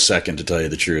a close second, to tell you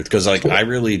the truth, because like I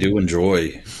really do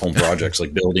enjoy home projects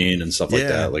like building and stuff like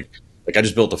that. Like I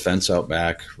just built a fence out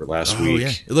back for last week. Yeah,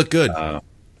 it looked good.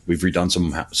 We've redone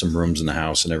some rooms in the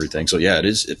house and everything. So yeah,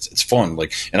 it's fun.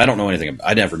 Like, and I don't know anything.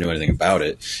 I never knew anything about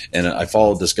it. And I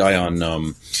followed this guy on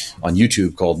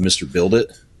YouTube called Mr. Build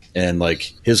It. And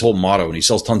like his whole motto, and he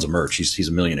sells tons of merch. He's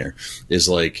a millionaire. Is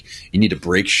like, you need to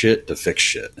break shit to fix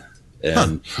shit.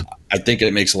 And I think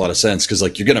it makes a lot of sense because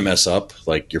like you're going to mess up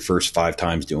like your first 5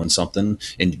 times doing something,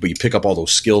 but you pick up all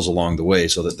those skills along the way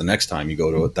so that the next time you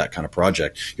go to that kind of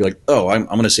project, you're like, oh, I'm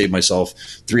going to save myself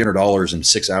 $300 and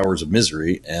 6 hours of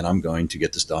misery, and I'm going to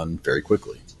get this done very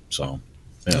quickly. So.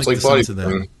 Yeah. It's like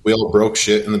bodybuilding. We all broke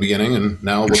shit in the beginning, and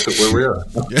now look at where we are.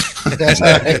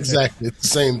 Exactly. It's the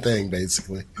same thing,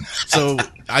 basically. So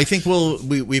I think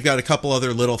we've got a couple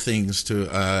other little things to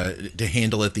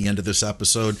handle at the end of this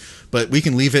episode, but we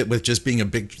can leave it with just being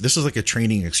this is like a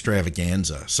training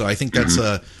extravaganza. So I think that's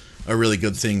a really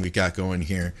good thing we got going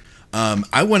here.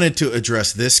 I wanted to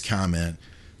address this comment.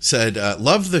 Said,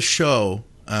 love the show.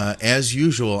 As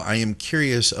usual, I am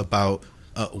curious about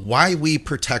why we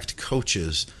protect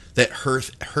coaches that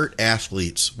hurt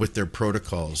athletes with their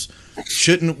protocols.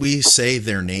 Shouldn't we say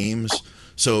their names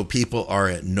so people are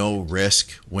at no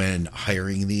risk when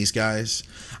hiring these guys?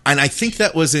 And I think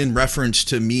that was in reference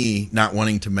to me not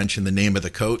wanting to mention the name of the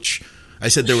coach. I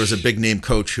said there was a big name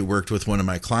coach who worked with one of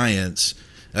my clients,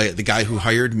 the guy who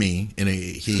hired me, and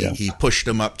he pushed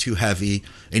him up too heavy,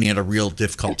 and he had a real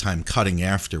difficult time cutting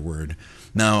afterward.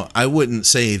 Now, I wouldn't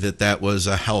say that was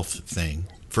a health thing,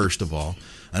 first of all.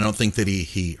 I don't think that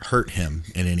he hurt him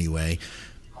in any way.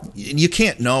 You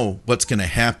can't know what's going to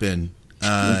happen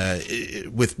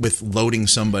with loading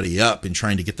somebody up and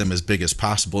trying to get them as big as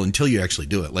possible until you actually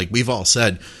do it. Like we've all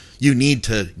said, you need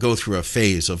to go through a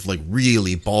phase of like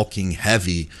really bulking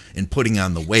heavy and putting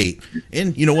on the weight.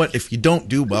 And you know what? If you don't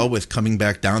do well with coming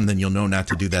back down, then you'll know not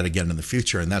to do that again in the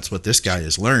future. And that's what this guy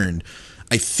has learned.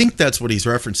 I think that's what he's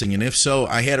referencing, and if so,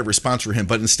 I had a response for him.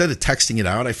 But instead of texting it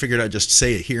out, I figured I'd just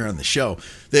say it here on the show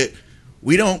that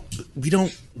we don't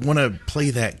want to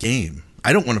play that game.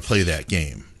 I don't want to play that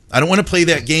game. I don't want to play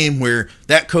that game where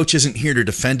that coach isn't here to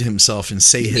defend himself and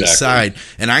say his side,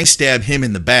 and I stab him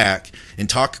in the back and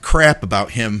talk crap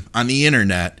about him on the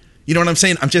internet. You know what I'm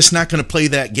saying? I'm just not going to play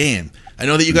that game. I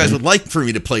know that you guys would like for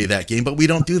me to play that game, but we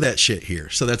don't do that shit here.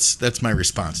 So that's my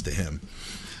response to him.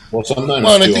 Well,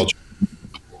 sometimes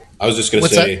I was just going to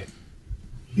say,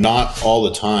 not all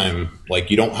the time.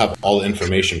 Like you don't have all the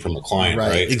information from the client,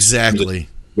 right? Exactly.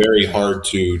 It's very hard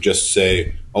to just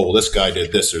say, "Oh, well, this guy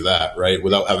did this or that," right?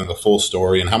 Without having the full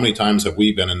story. And how many times have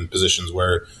we been in positions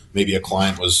where maybe a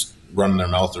client was running their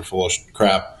mouth or full of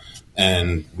crap,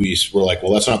 and we were like,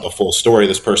 "Well, that's not the full story.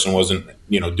 This person wasn't,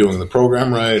 doing the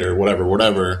program right or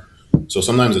whatever." So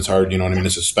sometimes it's hard. You know what I mean?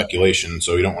 It's a speculation,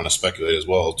 so you don't want to speculate as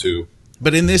well, too.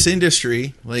 But in this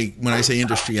industry, like when I say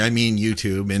industry, I mean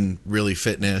YouTube and really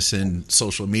fitness and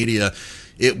social media,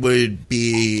 it would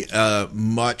be a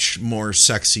much more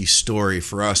sexy story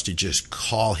for us to just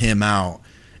call him out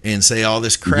and say all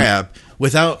this crap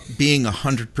without being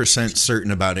 100% certain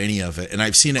about any of it. And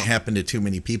I've seen it happen to too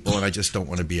many people, and I just don't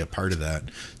want to be a part of that.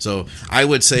 So I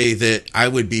would say that I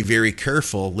would be very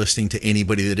careful listening to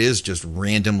anybody that is just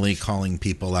randomly calling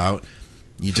people out.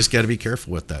 You just got to be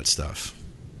careful with that stuff.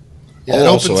 Yeah, it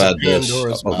opens a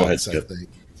Pandora's box, I think.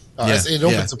 It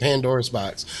opens a Pandora's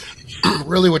box.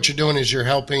 Really what you're doing is you're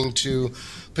helping to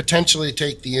potentially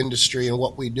take the industry and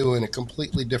what we do in a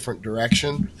completely different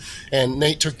direction. And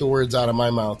Nate took the words out of my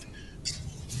mouth.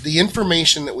 The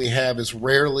information that we have is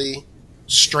rarely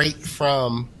straight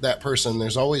from that person.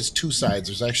 There's always 2 sides.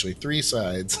 There's actually 3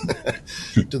 sides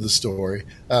to the story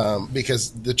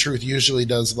because the truth usually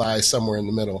does lie somewhere in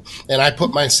the middle. And I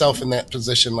put myself in that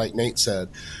position like Nate said.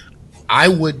 I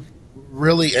would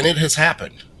really, and it has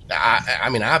happened. I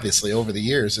mean, obviously, over the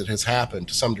years, it has happened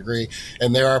to some degree.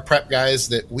 And there are prep guys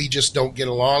that we just don't get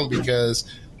along because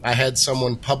I had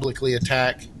someone publicly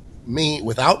attack me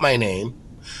without my name,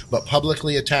 but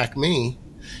publicly attack me.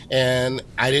 And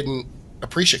I didn't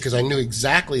appreciate it because I knew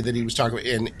exactly that he was talking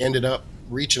about and ended up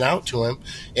reaching out to him,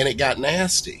 and it got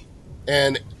nasty.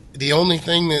 And the only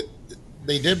thing that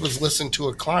they did was listen to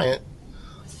a client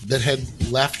that had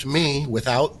left me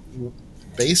without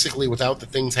the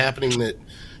things happening that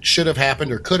should have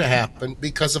happened or could have happened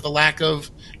because of a lack of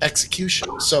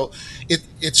execution. So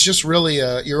it's just really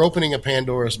you're opening a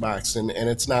Pandora's box, and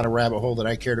it's not a rabbit hole that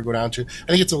I care to go down to. I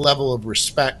think it's a level of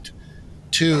respect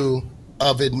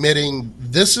of admitting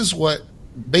this is what,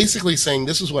 basically saying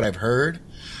this is what I've heard,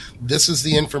 this is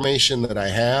the information that I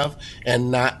have, and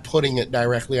not putting it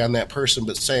directly on that person,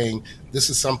 but saying this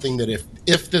is something that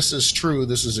if this is true,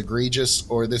 this is egregious,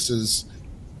 or this is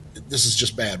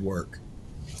just bad work.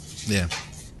 Yeah.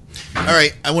 All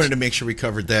right. I wanted to make sure we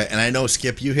covered that, and I know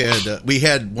Skip, we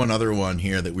had one other one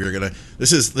here that we were gonna.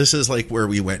 This is like where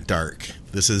we went dark.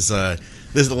 This is the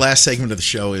last segment of the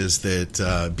show is that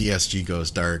BSG goes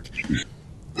dark.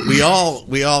 We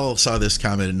all saw this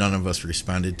comment and none of us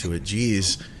responded to it.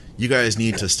 Geez, you guys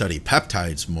need to study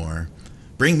peptides more.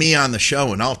 Bring me on the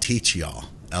show and I'll teach y'all.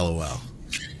 LOL.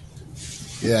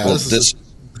 Yeah. Well, this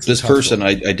person,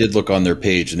 I did look on their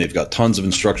page, and they've got tons of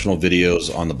instructional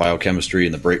videos on the biochemistry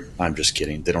and the break. I'm just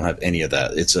kidding. They don't have any of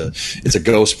that. It's a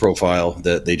ghost profile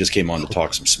that they just came on to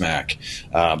talk some smack.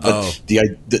 But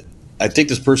I think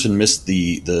this person missed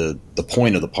the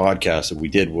point of the podcast that we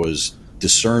did was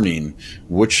discerning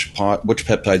which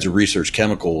peptides or research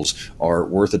chemicals are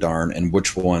worth a darn and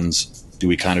which ones do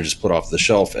we kind of just put off the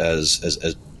shelf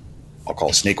as I'll call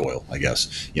it snake oil, I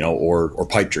guess, or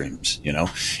pipe dreams,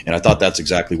 And I thought that's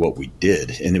exactly what we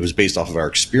did. And it was based off of our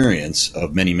experience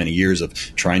of many, many years of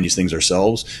trying these things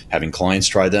ourselves, having clients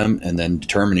try them, and then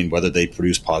determining whether they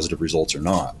produce positive results or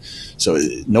not. So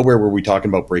nowhere were we talking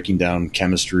about breaking down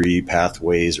chemistry,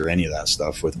 pathways, or any of that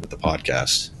stuff with the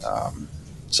podcast.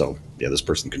 So yeah, this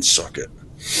person can suck it.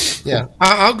 Yeah,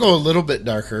 I'll go a little bit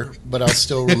darker, but I'll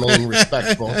still remain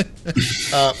respectful.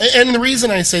 And the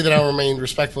reason I say that I'll remain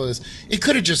respectful is it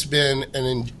could have just been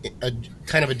a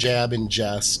kind of a jab in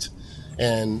jest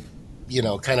and,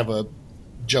 kind of a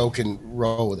joke and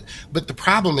roll with it. But the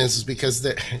problem is because,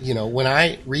 when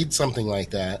I read something like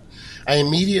that, I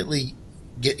immediately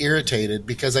get irritated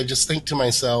because I just think to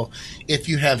myself, if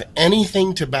you have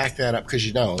anything to back that up, because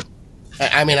you don't,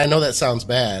 I mean, I know that sounds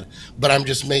bad, but I'm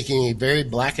just making a very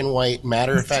black and white,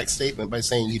 matter-of-fact statement by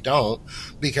saying you don't,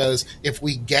 because if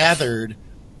we gathered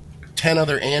 10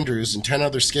 other Andrews and 10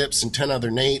 other Skips and 10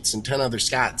 other Nates and 10 other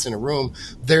Scotts in a room,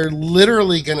 they're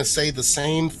literally going to say the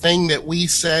same thing that we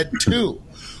said too.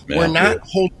 Yeah, we're not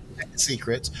holding back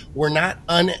secrets. We're not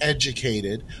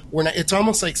uneducated. It's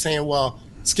almost like saying, well,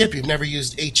 Skip, you've never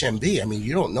used HMB. I mean,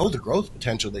 you don't know the growth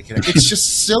potential they can have. It's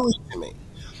just silly to me.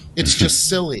 It's just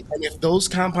silly. And if those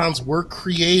compounds were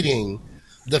creating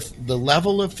the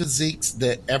level of physiques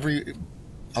that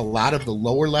a lot of the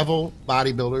lower level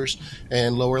bodybuilders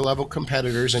and lower level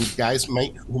competitors and guys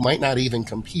who might not even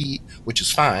compete, which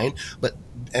is fine,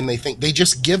 and they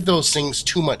just give those things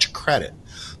too much credit.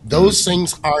 Those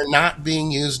things are not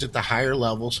being used at the higher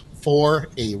levels for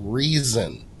a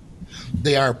reason.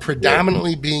 They are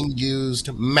predominantly being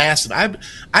used massive.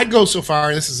 I'd go so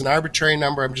far, this is an arbitrary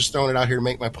number, I'm just throwing it out here to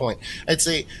make my point. I'd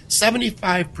say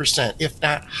 75%, if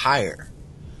not higher,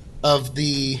 of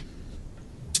the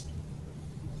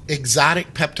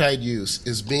exotic peptide use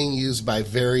is being used by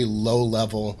very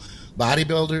low-level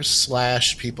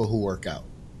bodybuilders / people who work out.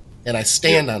 And I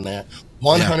stand on that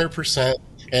 100%.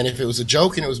 And if it was a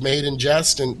joke and it was made in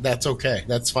jest, and that's okay.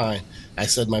 That's fine. I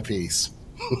said my piece.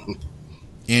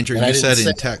 Andrew, you said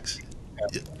in text.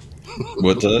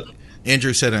 What's that?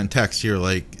 Andrew said on text,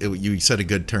 you said a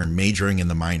good term, majoring in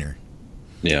the minor.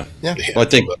 Yeah. Well, I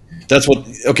think that's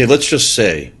okay, let's just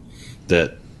say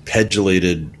that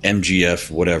pegylated MGF,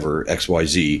 whatever,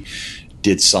 XYZ,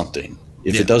 did something.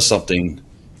 If it does something,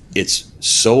 it's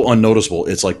so unnoticeable,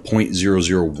 it's like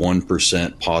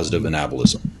 0.001% positive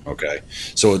anabolism. Okay.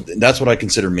 So that's what I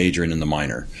consider majoring in the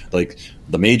minor. Like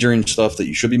the majoring stuff that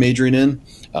you should be majoring in,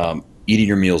 eating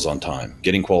your meals on time,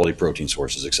 getting quality protein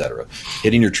sources, etc.,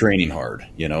 hitting your training hard,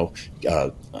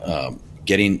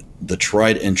 getting the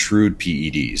tried and true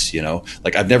PEDs,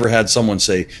 like I've never had someone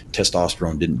say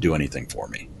testosterone didn't do anything for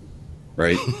me.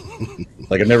 Right?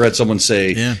 Like I've never had someone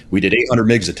say we did 800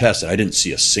 mgs a test and I didn't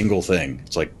see a single thing.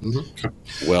 It's like,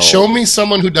 well, show me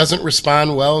someone who doesn't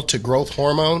respond well to growth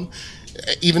hormone,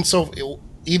 even so and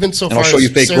far. I'll show you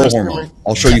fake growth hormone.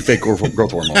 I'll show you fake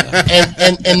growth hormone.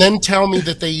 and then tell me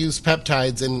that they use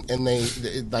peptides and they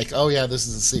like, oh yeah, this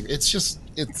is a secret.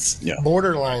 It's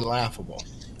borderline laughable.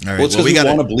 All right. Well, it's because we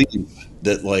want to believe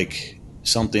that like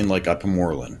something like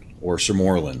ipamorelin or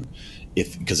sermorelin,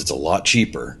 because it's a lot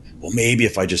cheaper. Well, maybe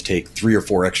if I just take 3 or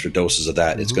 4 extra doses of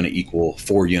that, it's going to equal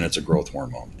 4 units of growth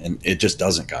hormone. And it just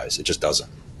doesn't, guys. It just doesn't.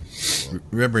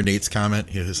 Remember Nate's comment?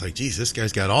 He was like, geez, this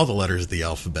guy's got all the letters of the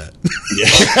alphabet. Yeah.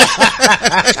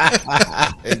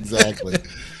 Exactly.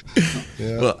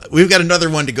 Yeah. Well, we've got another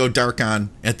one to go dark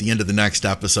on at the end of the next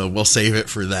episode. We'll save it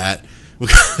for that. We'll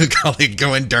call it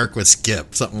Going Dark with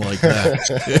Skip, something like that.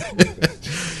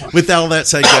 With all that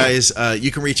said, guys, you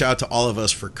can reach out to all of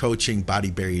us for coaching,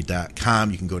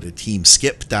 bodyberry.com. You can go to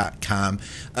teamskip.com.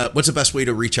 What's the best way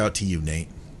to reach out to you, Nate?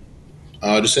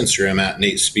 Just Instagram at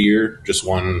Nate Spear, just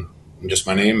my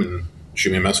name, and shoot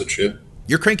me a message. Yeah.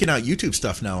 You're cranking out YouTube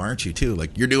stuff now, aren't you, too?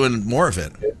 Like, you're doing more of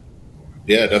it.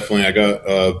 Yeah, definitely. I got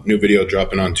a new video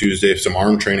dropping on Tuesday, some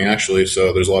arm training, actually,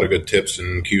 so there's a lot of good tips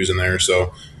and cues in there.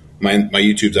 So my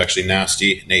YouTube's actually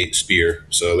Nasty Nate Spear,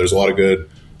 so there's a lot of good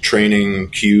training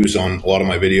cues on a lot of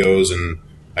my videos, and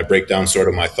I break down sort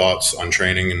of my thoughts on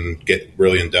training and get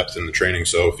really in depth in the training.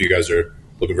 So if you guys are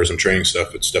looking for some training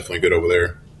stuff, it's definitely good over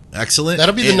there. Excellent.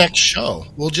 That'll be the next show.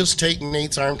 We'll just take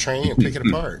Nate's arm training and pick it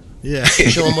apart. Yeah.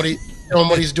 Show him what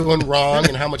he's doing wrong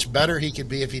and how much better he could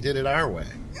be if he did it our way.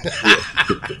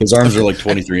 His arms are like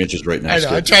 23 inches right now. I know.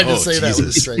 I tried to say that with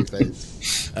a Jesus. straight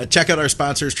face. Check out our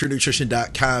sponsors,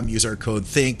 TrueNutrition.com. Use our code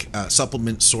THINK,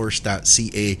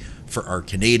 supplementsource.ca for our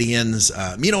Canadians.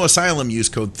 Amino Asylum, use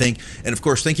code THINK. And, of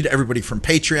course, thank you to everybody from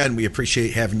Patreon. We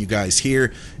appreciate having you guys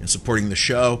here and supporting the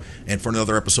show. And for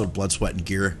another episode of Blood, Sweat, and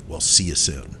Gear, we'll see you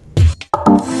soon.